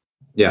like it?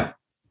 Yeah.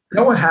 You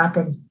know what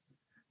happened?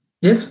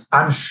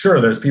 I'm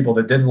sure there's people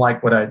that didn't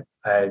like what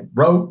I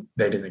wrote,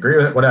 they didn't agree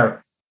with it,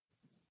 whatever.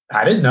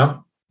 I didn't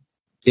know.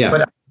 Yeah.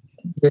 But I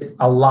get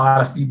a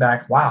lot of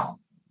feedback. Wow,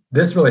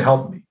 this really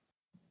helped me.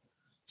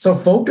 So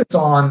focus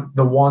on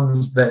the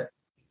ones that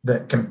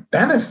can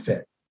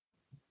benefit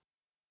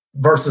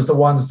versus the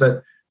ones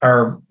that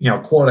are,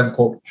 quote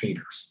unquote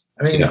haters.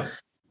 I mean,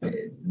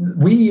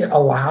 we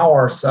allow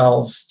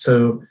ourselves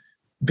to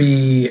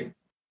be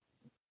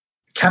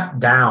kept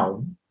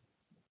down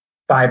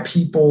by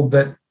people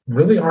that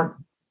really aren't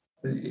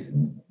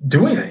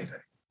doing anything.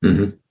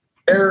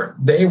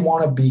 Mm-hmm. They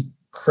want to be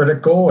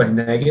critical and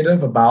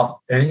negative about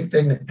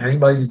anything that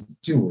anybody's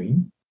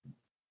doing,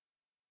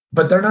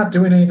 but they're not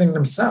doing anything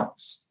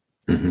themselves.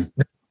 Mm-hmm.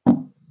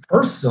 Now,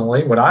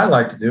 personally, what I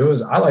like to do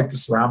is I like to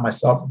surround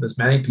myself with as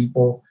many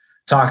people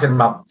talking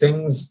about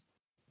things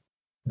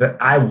that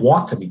I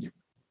want to be doing.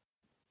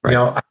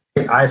 Right.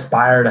 I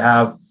aspire to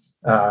have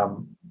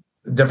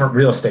different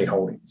real estate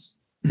holdings.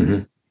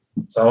 Mm-hmm.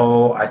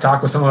 So I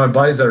talk with some of my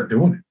buddies that are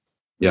doing it.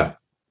 Yeah.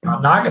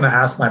 I'm not going to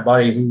ask my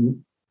buddy who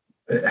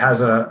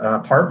has an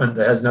apartment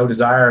that has no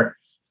desire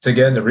to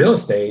get into real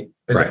estate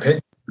his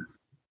opinion.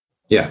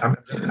 Yeah.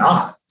 I'm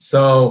not.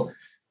 So,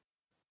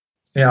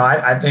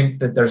 I think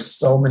that there's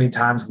so many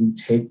times we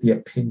take the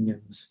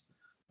opinions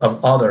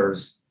of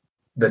others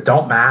that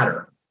don't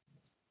matter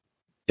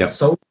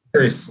so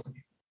seriously.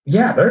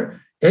 Yeah,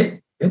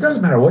 it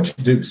doesn't matter what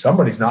you do.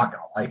 Somebody's not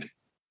going to like it.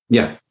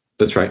 Yeah.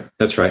 That's right.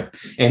 That's right.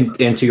 And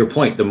to your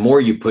point, the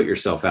more you put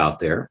yourself out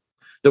there,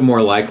 the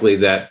more likely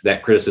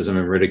that criticism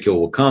and ridicule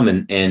will come.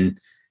 And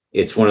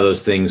it's one of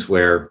those things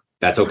where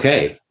that's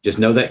okay. Just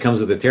know that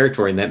comes with the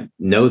territory, and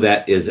know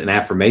that is an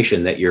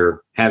affirmation that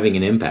you're having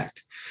an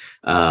impact.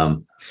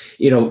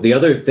 The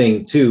other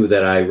thing too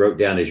that I wrote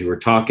down as you were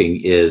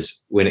talking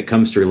is when it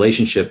comes to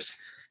relationships,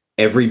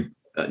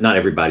 not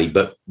everybody,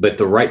 but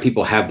the right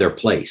people have their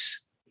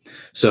place.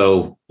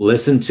 So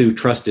listen to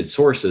trusted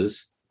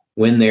sources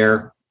when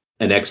they're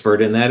an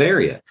expert in that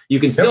area. You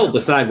can still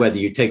decide whether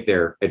you take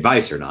their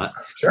advice or not,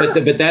 sure.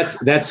 but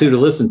that's who to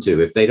listen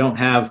to. If they don't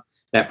have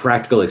that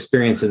practical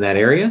experience in that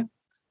area,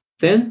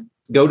 then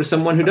go to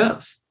someone who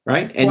does,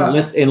 right?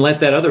 And let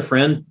that other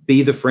friend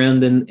be the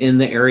friend in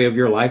the area of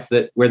your life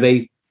where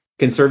they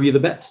can serve you the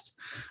best.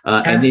 Go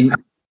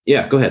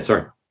ahead.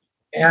 Sorry.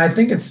 And I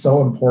think it's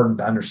so important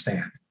to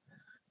understand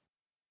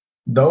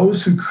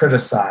those who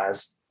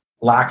criticize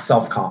lack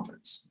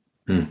self-confidence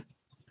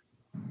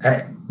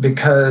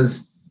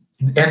because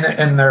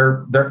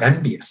they're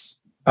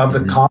envious of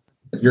the confidence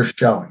that you're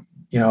showing.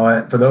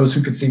 For those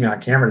who could see me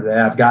on camera today,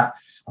 I've got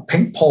a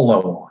pink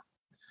polo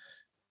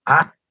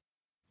on.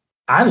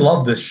 I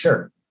love this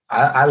shirt.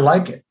 I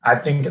like it. I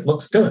think it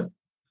looks good.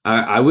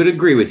 I would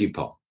agree with you,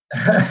 Paul.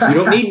 You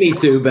don't need me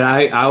to, but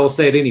I will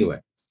say it anyway.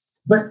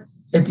 But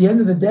at the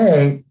end of the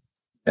day,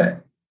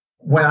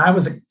 when I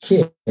was a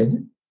kid,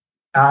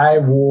 I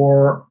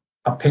wore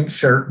a pink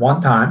shirt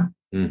one time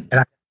and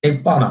I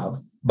made fun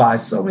of by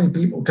so many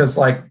people because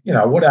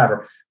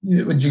whatever.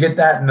 Would you get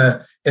that in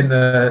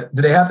the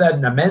do they have that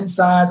in the men's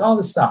size? All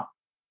this stuff.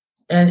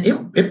 And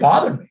it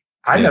bothered me.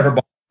 I never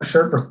bought a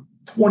shirt for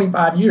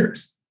 25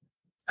 years.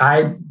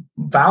 I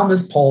found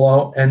this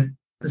polo and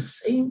the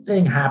same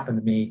thing happened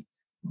to me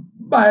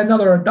by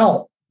another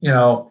adult. Did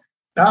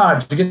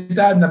you get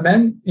that in the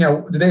men?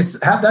 Do they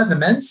have that in the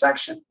men's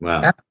section?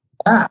 Wow. And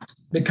I laughed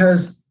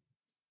because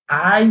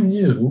I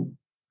knew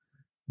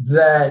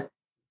that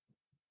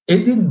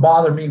it didn't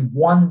bother me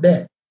one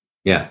bit.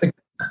 Yeah.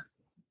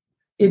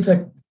 It's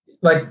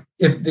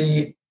if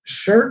the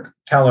shirt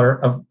color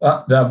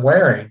that I'm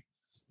wearing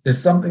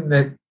is something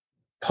that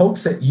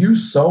pokes at you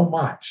so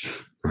much,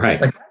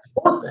 right? Like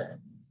worth it.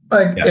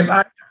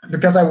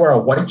 Because I wear a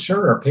white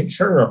shirt or a pink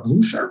shirt or a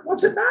blue shirt,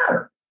 what's it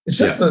matter? It's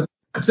just a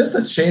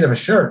shade of a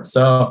shirt.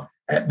 So,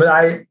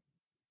 but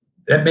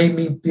it made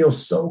me feel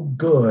so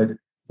good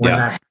when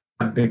that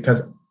happened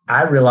because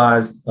I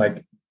realized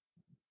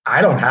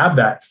I don't have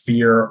that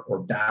fear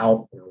or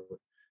doubt or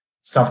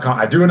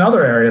self-confidence. I do in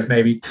other areas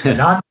maybe, but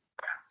not.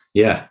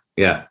 Yeah.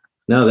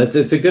 No, it's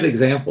a good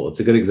example. It's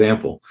a good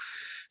example.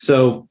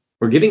 So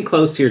we're getting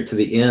close here to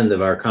the end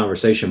of our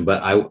conversation,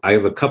 but I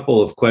have a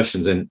couple of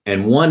questions, and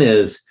one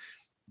is,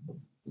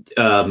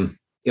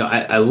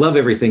 I love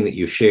everything that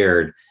you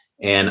shared,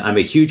 and I'm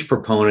a huge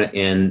proponent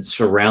in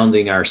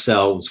surrounding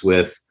ourselves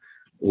with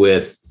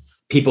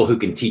people who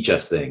can teach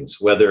us things,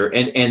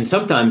 and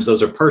sometimes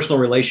those are personal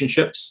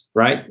relationships,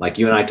 right? Like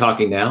you and I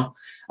talking now.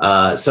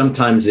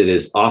 Sometimes it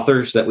is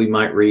authors that we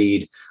might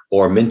read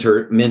or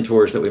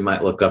mentors that we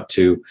might look up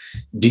to.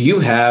 Do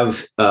you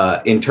have,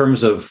 in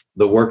terms of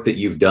the work that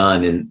you've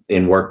done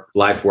in work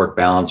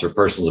balance or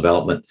personal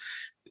development,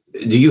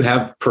 do you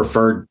have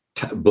preferred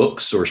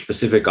books or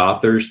specific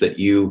authors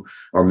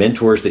or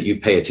mentors that you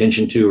pay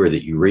attention to or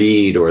that you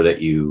read or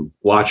that you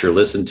watch or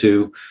listen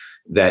to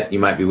that you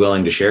might be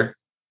willing to share?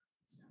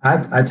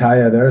 I tell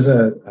you, there's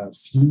a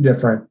few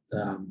different,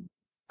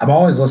 I've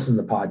always listened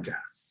to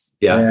podcasts.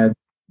 Yeah. And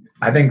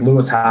I think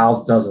Lewis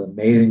Howes does an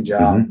amazing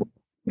job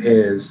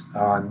is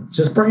on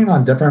just bringing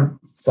on different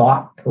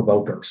thought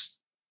provokers.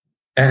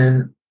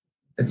 And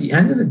at the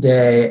end of the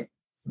day,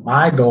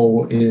 my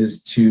goal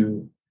is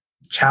to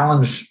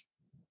challenge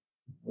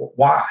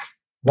why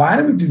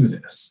do we do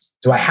this?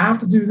 Do I have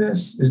to do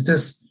this? Is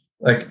this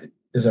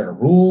is there a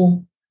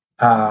rule?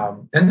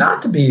 And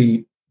not to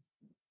be,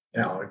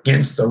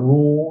 against the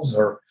rules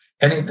or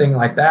anything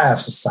like that of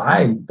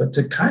society, but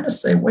to kind of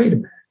say, wait a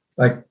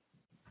minute,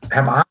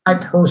 have I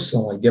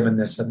personally given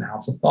this an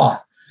ounce of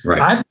thought?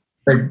 Right. I'm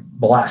very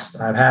blessed.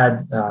 I've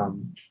had,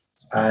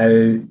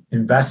 I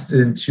invested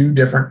in 2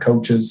 different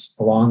coaches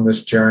along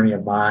this journey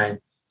of mine,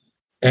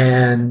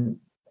 and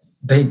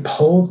they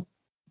both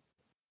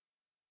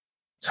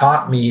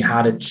taught me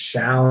how to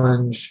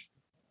challenge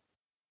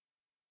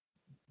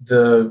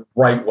the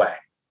right way,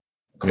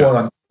 quote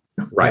unquote,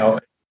 right.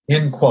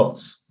 In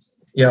quotes,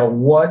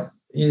 what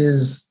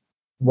is,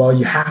 well,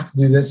 you have to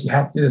do this, you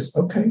have to do this.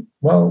 Okay,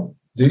 well,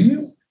 do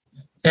you?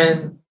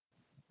 And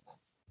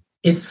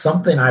it's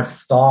something I've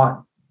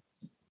thought,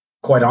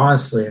 quite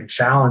honestly, and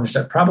challenged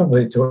at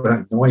probably to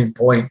an annoying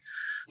point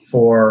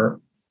for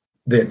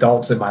the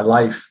adults in my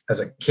life as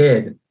a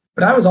kid.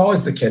 But I was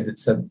always the kid that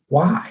said,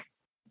 why?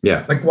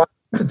 Yeah. Why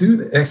to do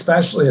that?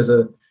 Especially as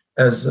a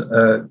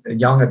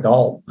young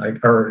adult,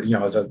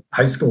 as a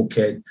high school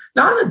kid,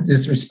 not in a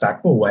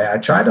disrespectful way. I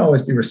tried to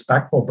always be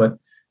respectful, but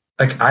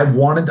I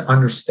wanted to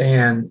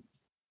understand,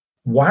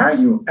 why are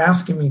you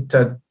asking me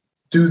to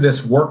do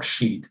this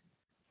worksheet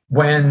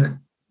when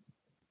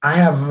I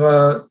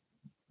have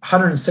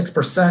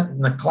 106% in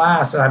the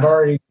class and I've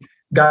already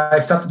got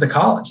accepted to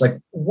college. Like,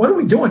 what are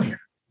we doing here?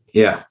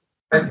 Yeah.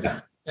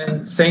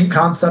 And same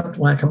concept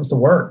when it comes to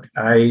work.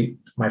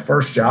 My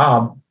first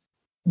job,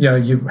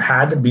 you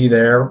had to be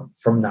there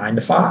from 9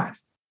 to 5.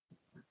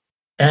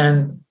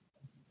 And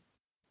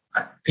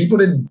people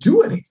didn't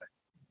do anything.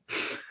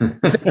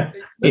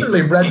 They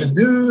literally read the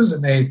news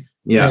and they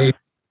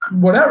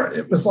whatever.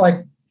 It was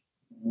like,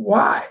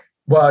 why?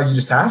 Well, you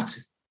just have to.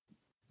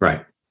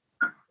 Right.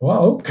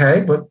 Well,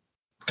 okay, but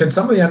can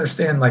somebody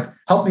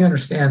help me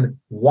understand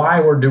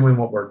why we're doing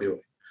what we're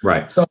doing?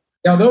 Right. So,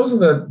 those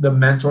are the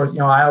mentors.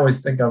 I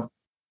always think of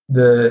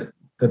the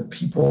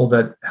people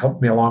that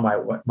helped me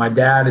along my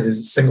dad is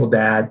a single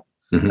dad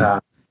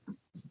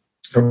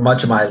for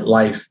much of my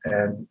life.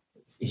 And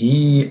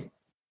he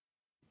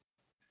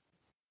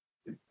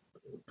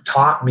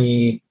taught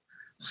me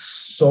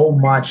so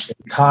much. It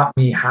taught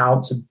me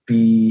how to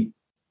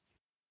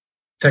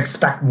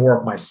expect more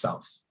of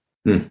myself.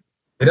 He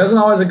doesn't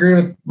always agree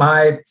with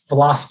my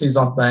philosophies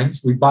on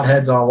things. We butt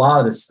heads on a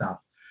lot of this stuff.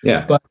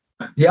 Yeah. But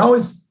he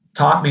always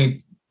taught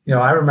me,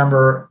 I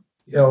remember,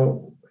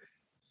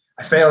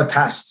 I failed a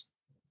test.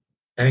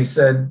 And he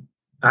said,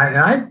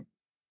 I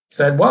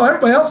said, well,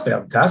 everybody else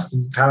failed the test,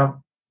 and kind of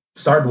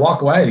started to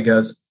walk away. He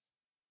goes,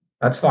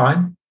 that's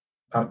fine.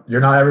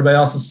 You're not everybody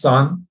else's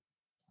son.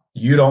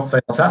 You don't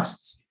fail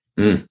tests.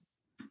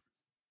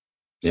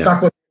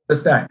 Stuck with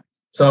this day.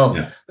 So,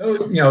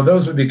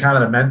 those would be kind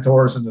of the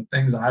mentors and the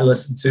things I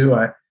listen to.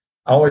 I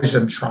always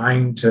am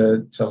trying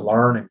to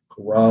learn and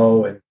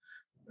grow, and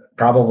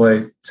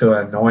probably to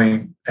an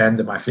annoying end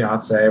of my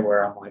fiance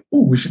where I'm like,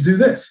 "Ooh, we should do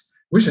this.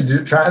 We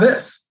should try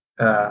this."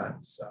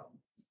 So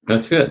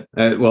that's good.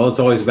 Well, it's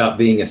always about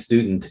being a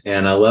student,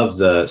 and I love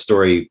the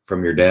story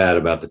from your dad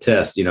about the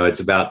test. It's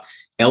about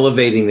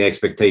elevating the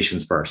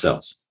expectations for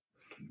ourselves,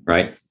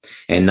 right,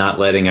 and not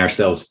letting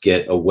ourselves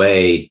get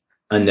away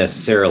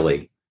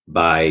unnecessarily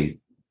by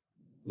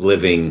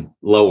living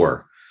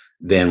lower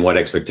than what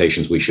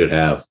expectations we should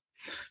have.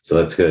 So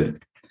that's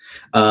good.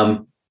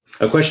 A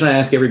question I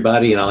ask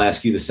everybody, and I'll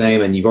ask you the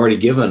same, and you've already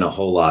given a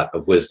whole lot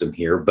of wisdom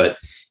here, but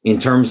in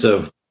terms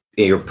of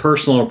your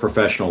personal or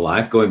professional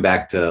life, going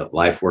back to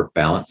life-work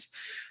balance,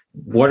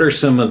 what are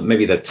some of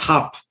maybe the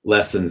top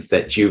lessons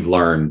that you've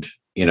learned,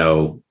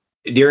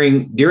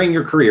 during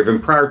your career,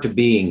 even prior to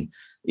being,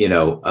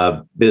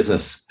 a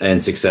business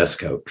and success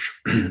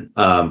coach?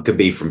 Could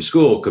be from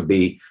school, could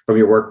be from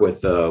your work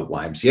with the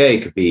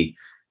YMCA, could be,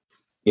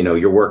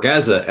 your work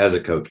as a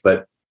coach,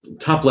 but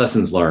top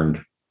lessons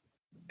learned,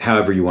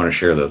 however you want to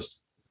share those.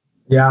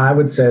 Yeah, I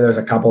would say there's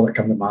a couple that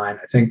come to mind.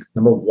 I think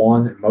number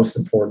one, and most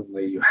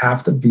importantly, you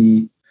have to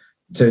be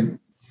to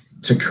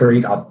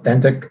create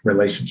authentic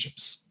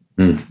relationships.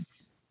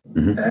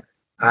 Mm-hmm.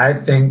 I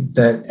think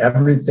that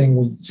everything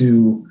we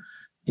do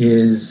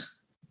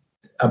is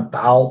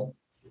about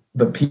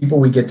the people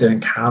we get to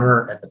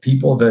encounter and the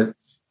people that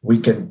we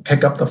can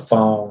pick up the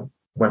phone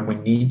when we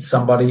need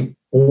somebody,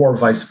 or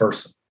vice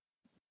versa.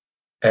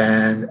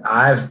 And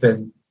I've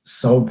been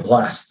so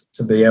blessed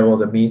to be able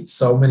to meet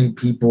so many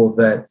people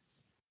that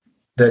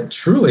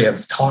truly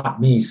have taught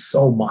me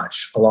so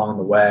much along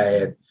the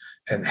way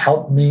and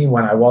helped me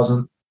when I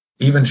wasn't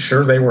even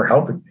sure they were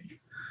helping me.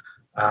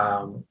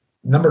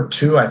 Number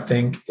two, I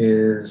think,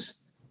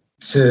 is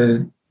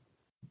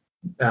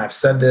I've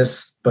said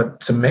this,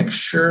 but to make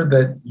sure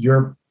that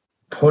you're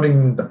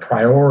putting the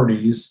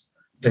priorities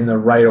in the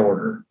right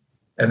order,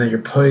 and that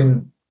you're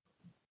putting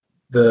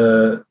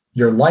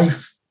your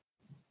life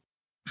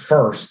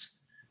first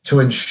to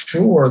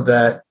ensure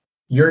that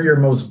you're your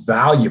most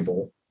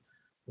valuable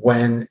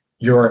when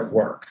you're at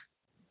work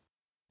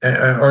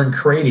or in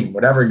creating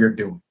whatever you're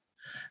doing.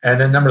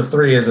 And then number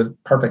three is a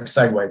perfect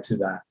segue to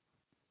that.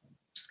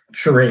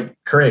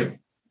 Create.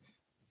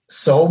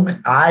 So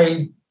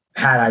I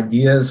had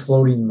ideas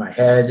floating in my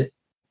head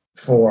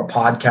for a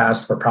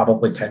podcast for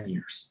probably 10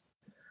 years.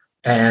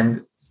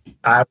 And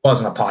I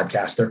wasn't a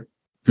podcaster.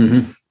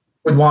 Mm-hmm.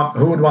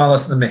 Who would want to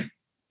listen to me?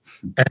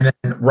 And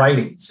then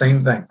writing,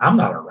 same thing. I'm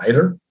not a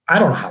writer. I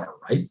don't know how to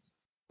write.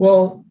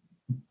 Well,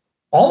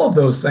 all of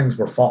those things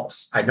were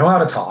false. I know how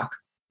to talk.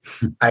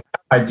 I have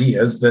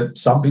ideas that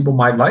some people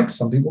might like,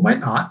 some people might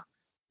not.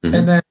 Mm-hmm.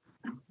 And then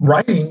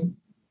writing,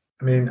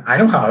 I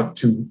know how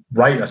to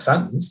write a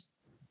sentence.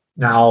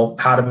 Now,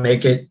 how to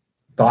make it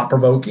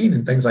thought-provoking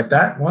and things like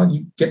that, well,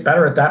 you get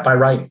better at that by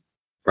writing.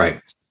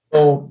 Right.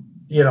 So,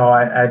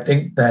 I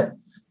think that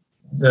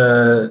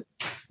when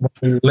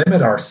we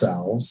limit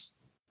ourselves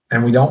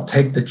and we don't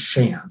take the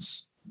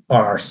chance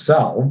on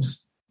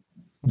ourselves,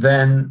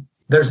 then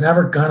there's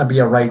never going to be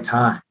a right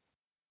time.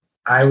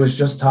 I was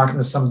just talking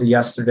to somebody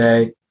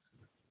yesterday,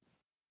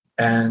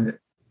 and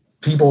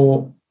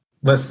people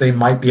listening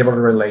might be able to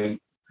relate.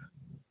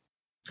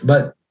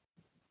 But,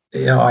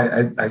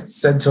 I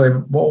said to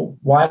him, well,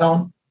 why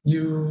don't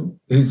you,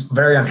 he's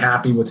very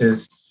unhappy with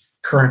his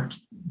current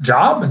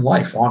job and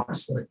life,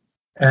 honestly.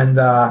 And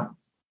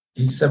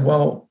he said,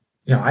 well,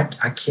 I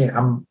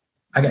can't,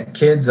 I got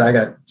kids, I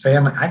got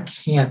family. I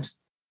can't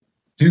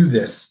do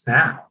this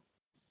now.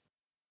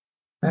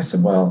 And I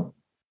said, well,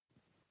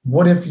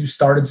 what if you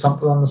started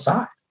something on the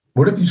side?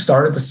 What if you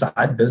started the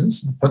side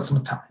business and put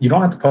some time? You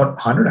don't have to put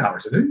 100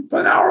 hours in it,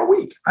 put an hour a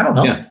week. I don't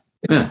know.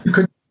 Yeah. You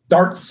could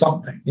start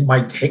something. It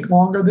might take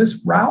longer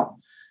this route,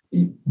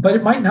 but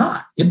it might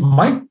not. It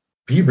might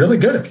be really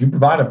good if you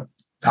provide a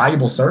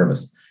valuable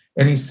service.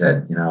 And he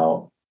said,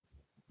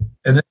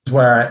 and this is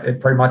where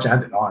it pretty much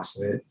ended,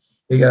 honestly.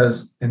 He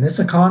goes, in this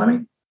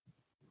economy,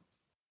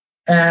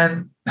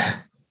 and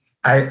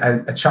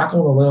I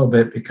chuckled a little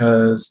bit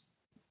because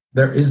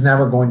there is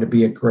never going to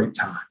be a great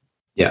time.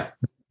 Yeah.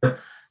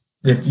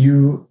 If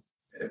you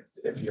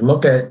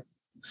look at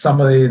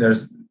somebody,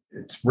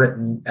 it's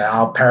written, and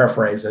I'll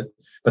paraphrase it,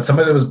 but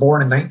somebody that was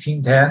born in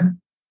 1910,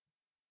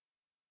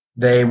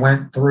 they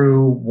went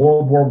through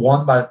World War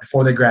I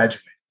before they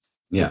graduated.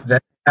 Yeah. They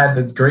had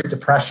the Great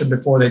Depression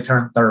before they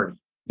turned 30.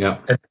 Yeah.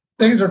 And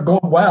things are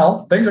going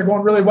well. Things are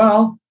going really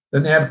well.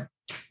 Then they have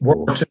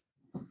World War II,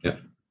 yeah.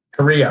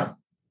 Korea,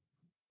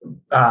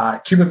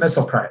 Cuban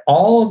Missile Crisis.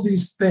 All of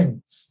these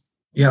things,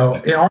 in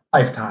our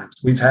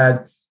lifetimes, we've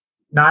had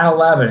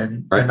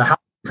 9/11 and the housing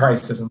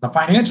crisis and the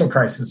financial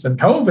crisis and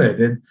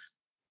COVID, and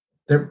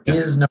there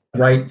is no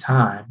right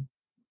time.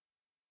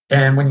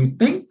 And when you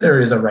think there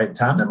is a right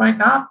time, there might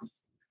not be.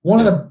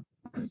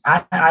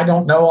 I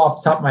don't know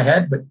off the top of my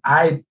head, but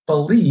I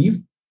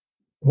believe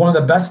one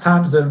of the best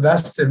times to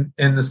invest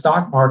in the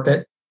stock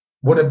market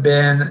would have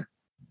been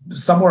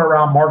somewhere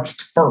around March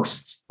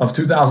 1st of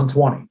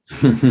 2020.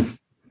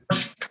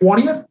 March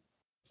 20th,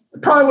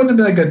 it probably wouldn't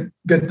have been a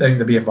good thing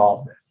to be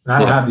involved in. And I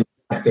don't have the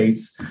exact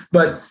dates,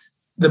 but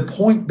the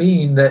point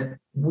being that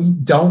we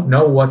don't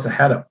know what's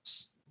ahead of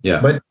us. Yeah.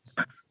 But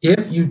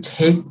if you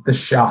take the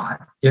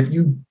shot, if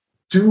you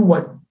do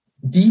what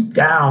deep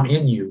down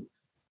in you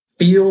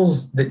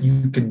feels that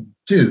you can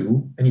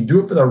do, and you do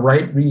it for the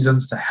right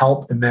reasons to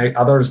help and make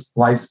others'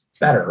 lives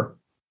better,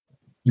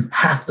 you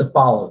have to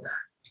follow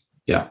that.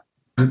 Yeah.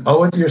 You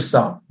owe it to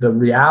yourself. The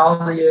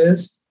reality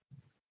is,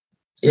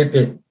 if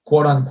it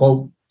quote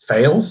unquote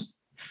fails,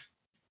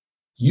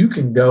 you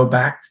can go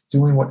back to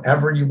doing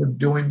whatever you were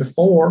doing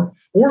before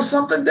or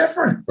something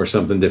different. You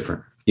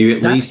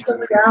at That's least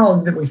the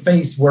reality that we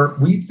face, where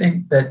we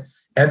think that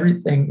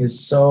everything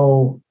is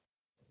so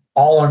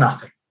all or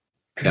nothing.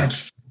 And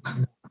it's just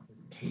not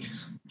the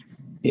case.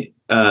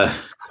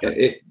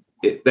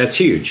 That's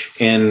huge.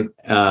 And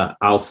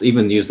I'll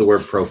even use the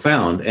word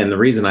profound. And the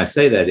reason I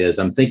say that is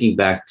I'm thinking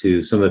back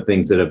to some of the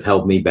things that have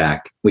held me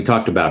back. We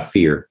talked about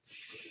fear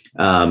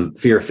of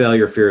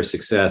failure, fear of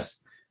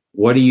success.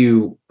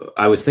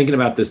 I was thinking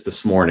about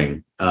this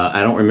morning.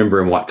 I don't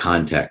remember in what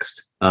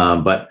context,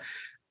 but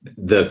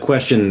the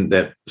question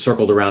that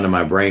circled around in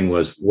my brain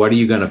was, what are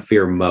you going to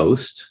fear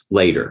most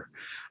later?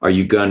 Are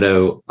you going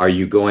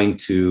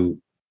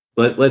to,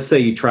 let's say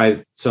you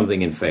try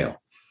something and fail.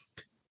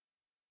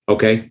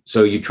 Okay,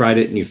 so you tried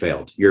it and you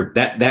failed.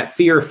 That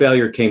fear of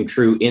failure came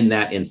true in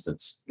that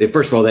instance.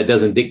 First of all, that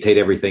doesn't dictate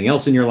everything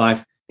else in your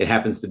life. It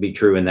happens to be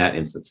true in that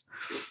instance.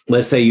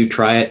 Let's say you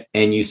try it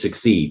and you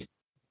succeed.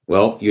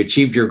 Well, you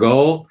achieved your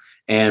goal,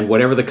 and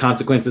whatever the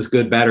consequences,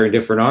 good, bad, or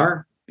indifferent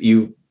are,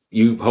 you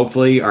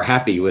hopefully are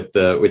happy with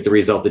the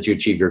result that you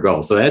achieved your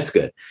goal. So that's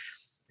good.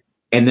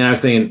 And then I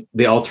was thinking,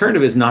 the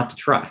alternative is not to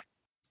try.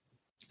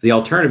 The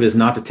alternative is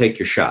not to take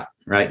your shot,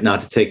 right?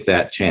 Not to take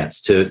that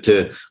chance,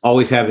 to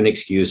always have an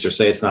excuse or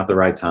say it's not the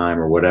right time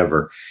or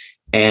whatever.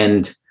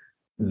 And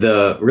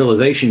the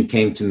realization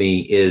came to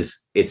me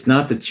is, it's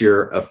not that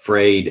you're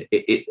afraid.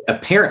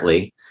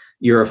 Apparently,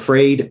 you're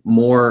afraid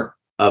more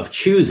of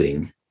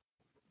choosing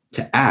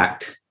to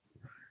act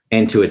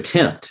and to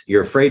attempt.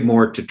 You're afraid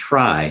more to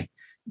try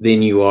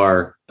than you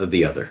are of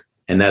the other.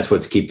 And that's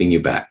what's keeping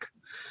you back.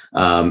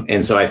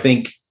 And so I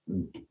think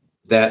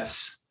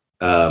that's,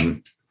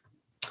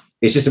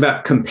 it's just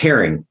about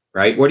comparing,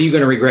 right? What are you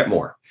going to regret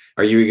more?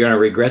 Are you going to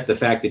regret the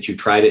fact that you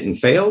tried it and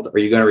failed? Or are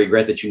you going to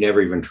regret that you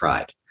never even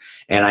tried?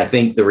 And I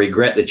think the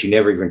regret that you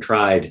never even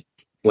tried,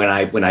 when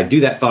I do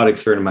that thought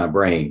experiment in my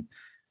brain,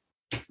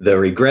 the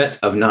regret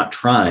of not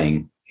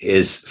trying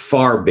is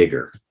far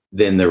bigger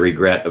than the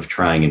regret of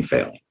trying and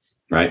failing,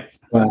 right?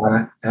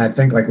 Well, I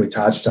think, like we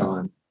touched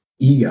on,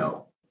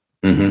 ego.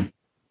 Mm-hmm.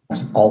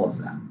 All of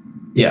that.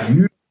 Yeah.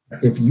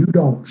 If you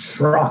don't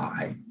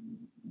try,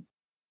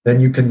 then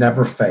you can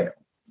never fail.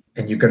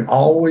 And you can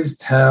always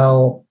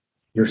tell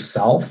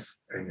yourself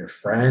and your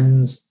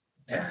friends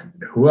and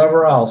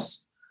whoever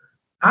else,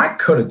 I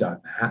could have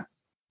done that.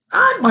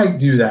 I might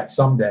do that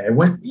someday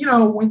when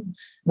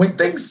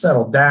things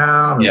settle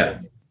down.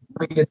 Yeah.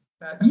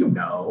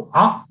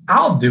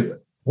 I'll do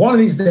it. One of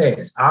these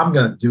days, I'm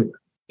going to do it.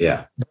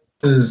 Yeah.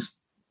 This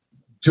is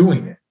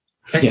doing it.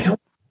 And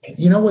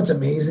you know what's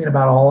amazing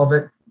about all of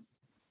it?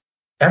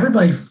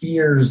 Everybody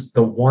fears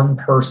the one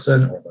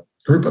person or the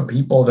group of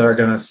people that are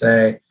going to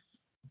say,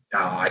 "Oh,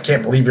 I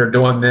can't believe you're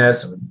doing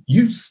this," or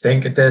 "You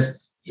stink at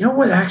this." You know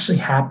what actually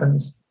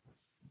happens?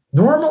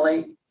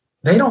 Normally,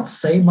 they don't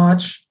say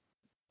much,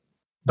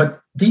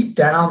 but deep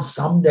down,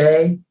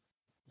 someday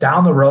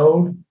down the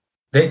road,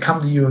 they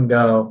come to you and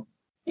go,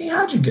 "Hey,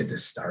 how'd you get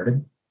this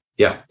started?"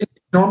 Yeah.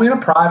 normally in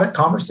a private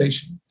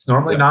conversation. It's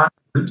normally not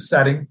a group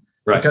setting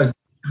because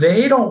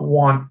they don't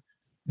want,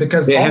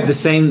 because they have the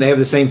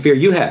same fear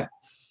you had.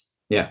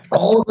 Yeah.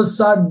 All of a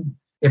sudden,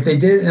 if they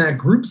did it in a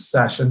group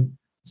session,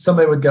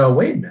 somebody would go,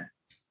 wait a minute,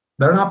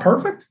 they're not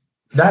perfect.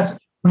 That's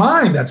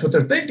mine. That's what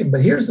they're thinking.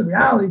 But here's the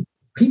reality.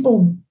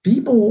 People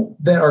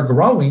that are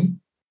growing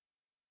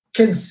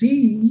can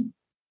see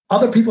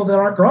other people that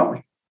aren't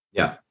growing.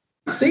 Yeah.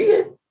 See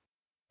it.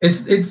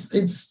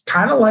 It's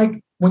kind of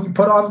like when you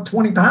put on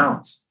 20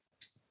 pounds.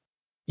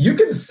 You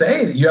can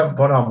say that you haven't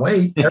put on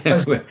weight.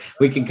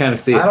 We can kind of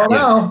see it. I don't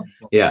know.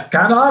 Yeah. It's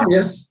kind of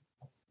obvious.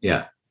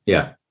 Yeah.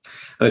 Yeah.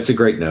 It's a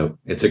great note.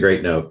 It's a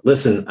great note.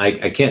 Listen,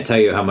 I can't tell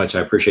you how much I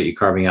appreciate you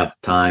carving out the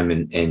time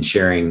and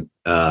sharing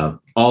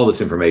all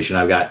this information.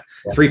 I've got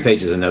 3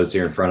 pages of notes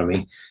here in front of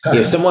me.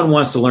 If someone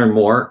wants to learn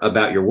more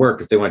about your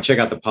work, if they want to check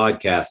out the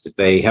podcast, if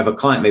they have a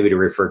client maybe to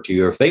refer to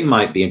you, or if they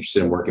might be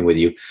interested in working with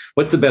you,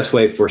 what's the best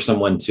way for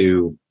someone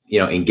to,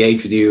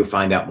 engage with you,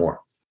 find out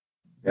more?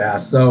 Yeah.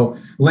 So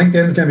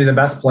LinkedIn is going to be the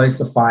best place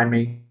to find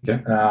me.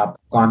 Okay.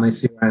 Conley,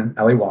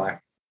 CONLEY.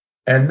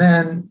 And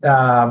then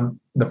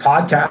the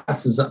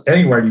podcast is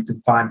anywhere you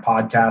can find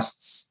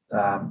podcasts,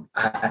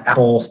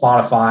 Apple,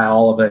 Spotify,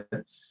 all of it.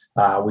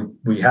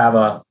 We have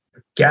a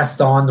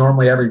guest on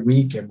normally every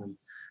week, and we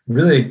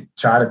really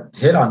try to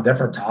hit on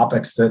different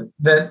topics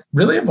that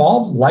really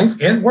involve life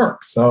and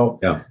work. So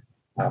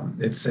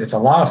it's a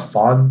lot of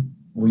fun.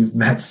 We've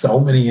met so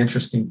many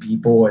interesting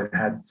people and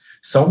had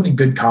so many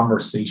good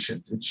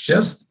conversations. It's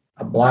just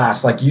a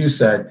blast. Like you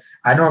said,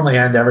 I normally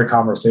end every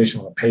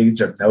conversation with a page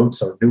of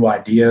notes or new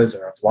ideas,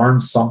 or I've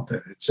learned something.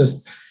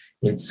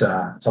 It's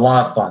a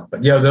lot of fun.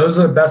 But those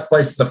are the best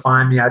places to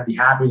find me. I'd be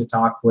happy to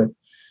talk with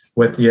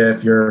you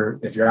if you're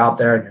out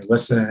there and you're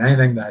listening.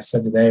 Anything that I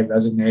said today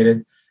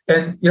resonated.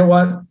 And you know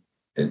what?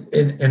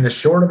 In the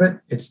short of it,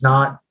 it's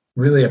not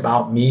really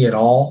about me at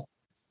all.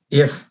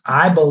 If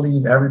I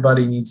believe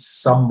everybody needs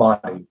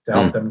somebody to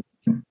help them,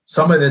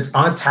 somebody that's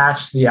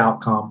unattached to the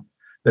outcome,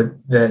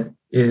 that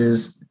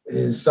is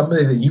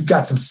somebody that you've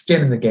got some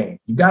skin in the game.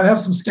 You've got to have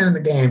some skin in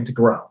the game to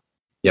grow.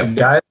 Yep. You've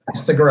got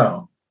to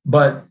grow.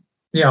 But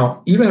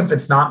even if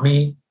it's not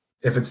me,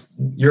 if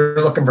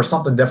you're looking for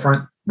something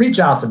different, reach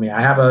out to me.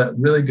 I have a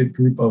really good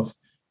group of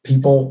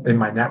people in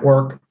my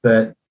network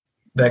that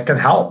can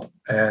help.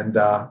 And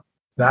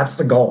that's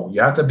the goal.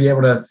 You have to be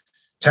able to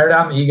tear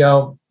down the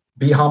ego,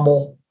 be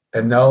humble,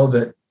 and know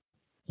that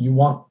you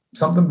want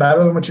something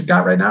better than what you've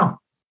got right now.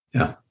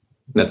 Yeah,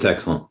 that's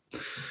excellent.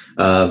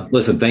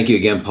 Listen, thank you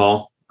again,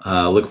 Paul.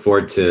 Look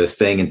forward to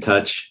staying in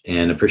touch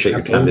and appreciate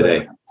your time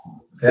today.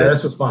 Yeah,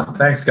 this was fun.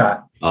 Thanks,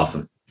 Scott.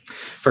 Awesome.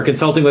 For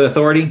Consulting with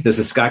Authority, this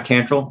is Scott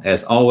Cantrell,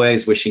 as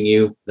always, wishing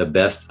you the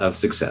best of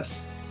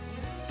success.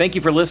 Thank you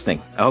for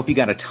listening. I hope you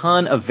got a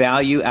ton of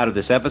value out of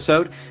this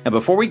episode. And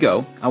before we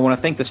go, I want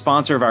to thank the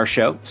sponsor of our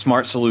show,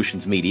 Smart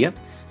Solutions Media.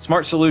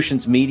 Smart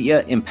Solutions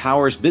Media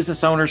empowers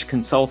business owners,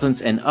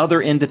 consultants, and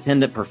other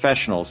independent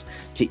professionals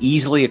to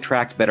easily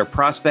attract better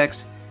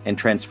prospects and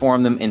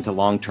transform them into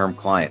long-term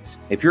clients.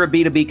 If you're a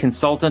B2B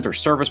consultant or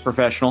service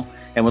professional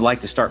and would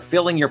like to start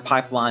filling your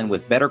pipeline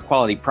with better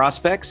quality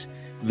prospects,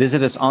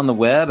 visit us on the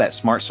web at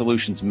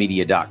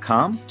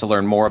smartsolutionsmedia.com to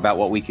learn more about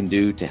what we can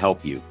do to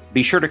help you.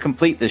 Be sure to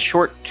complete the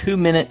short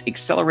 2-minute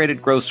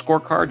accelerated growth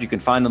scorecard you can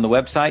find on the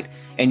website,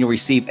 and you'll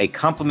receive a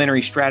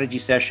complimentary strategy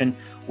session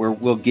where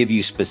we'll give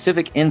you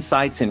specific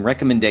insights and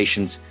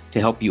recommendations to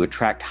help you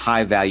attract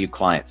high-value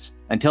clients.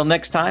 Until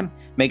next time,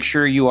 make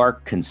sure you are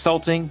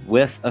consulting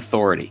with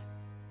authority.